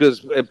you,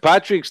 because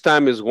Patrick's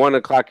time is 1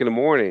 o'clock in the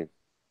morning.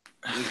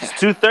 It's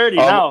 2:30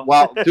 now.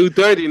 Well,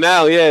 2:30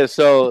 now, yeah.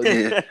 So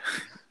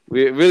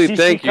we really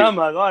thank you.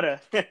 Agora.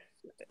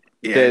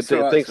 Thanks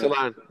a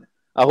lot.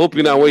 I hope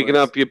you're not waking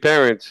up your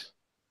parents.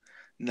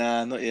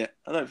 Nah, not yet.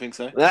 I don't think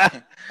so.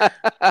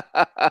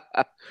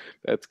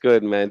 That's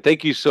good, man.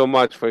 Thank you so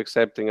much for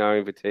accepting our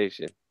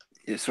invitation.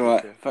 It's all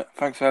right.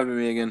 Thanks for having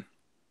me again.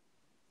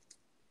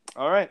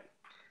 All right.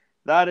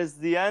 That is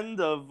the end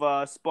of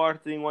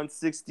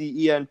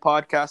Sporting160EN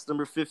podcast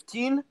number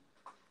 15.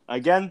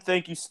 Again,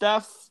 thank you,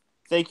 Steph.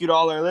 Thank you to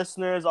all our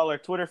listeners, all our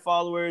Twitter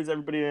followers,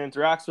 everybody that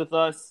interacts with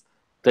us.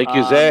 Thank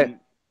you, Zé.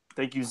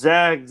 Thank you,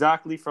 Zé,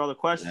 exactly, for all the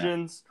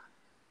questions.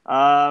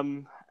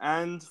 And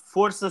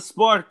Força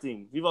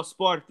Sporting. Viva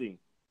Sporting.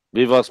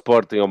 Viva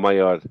Sporting, o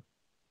maior.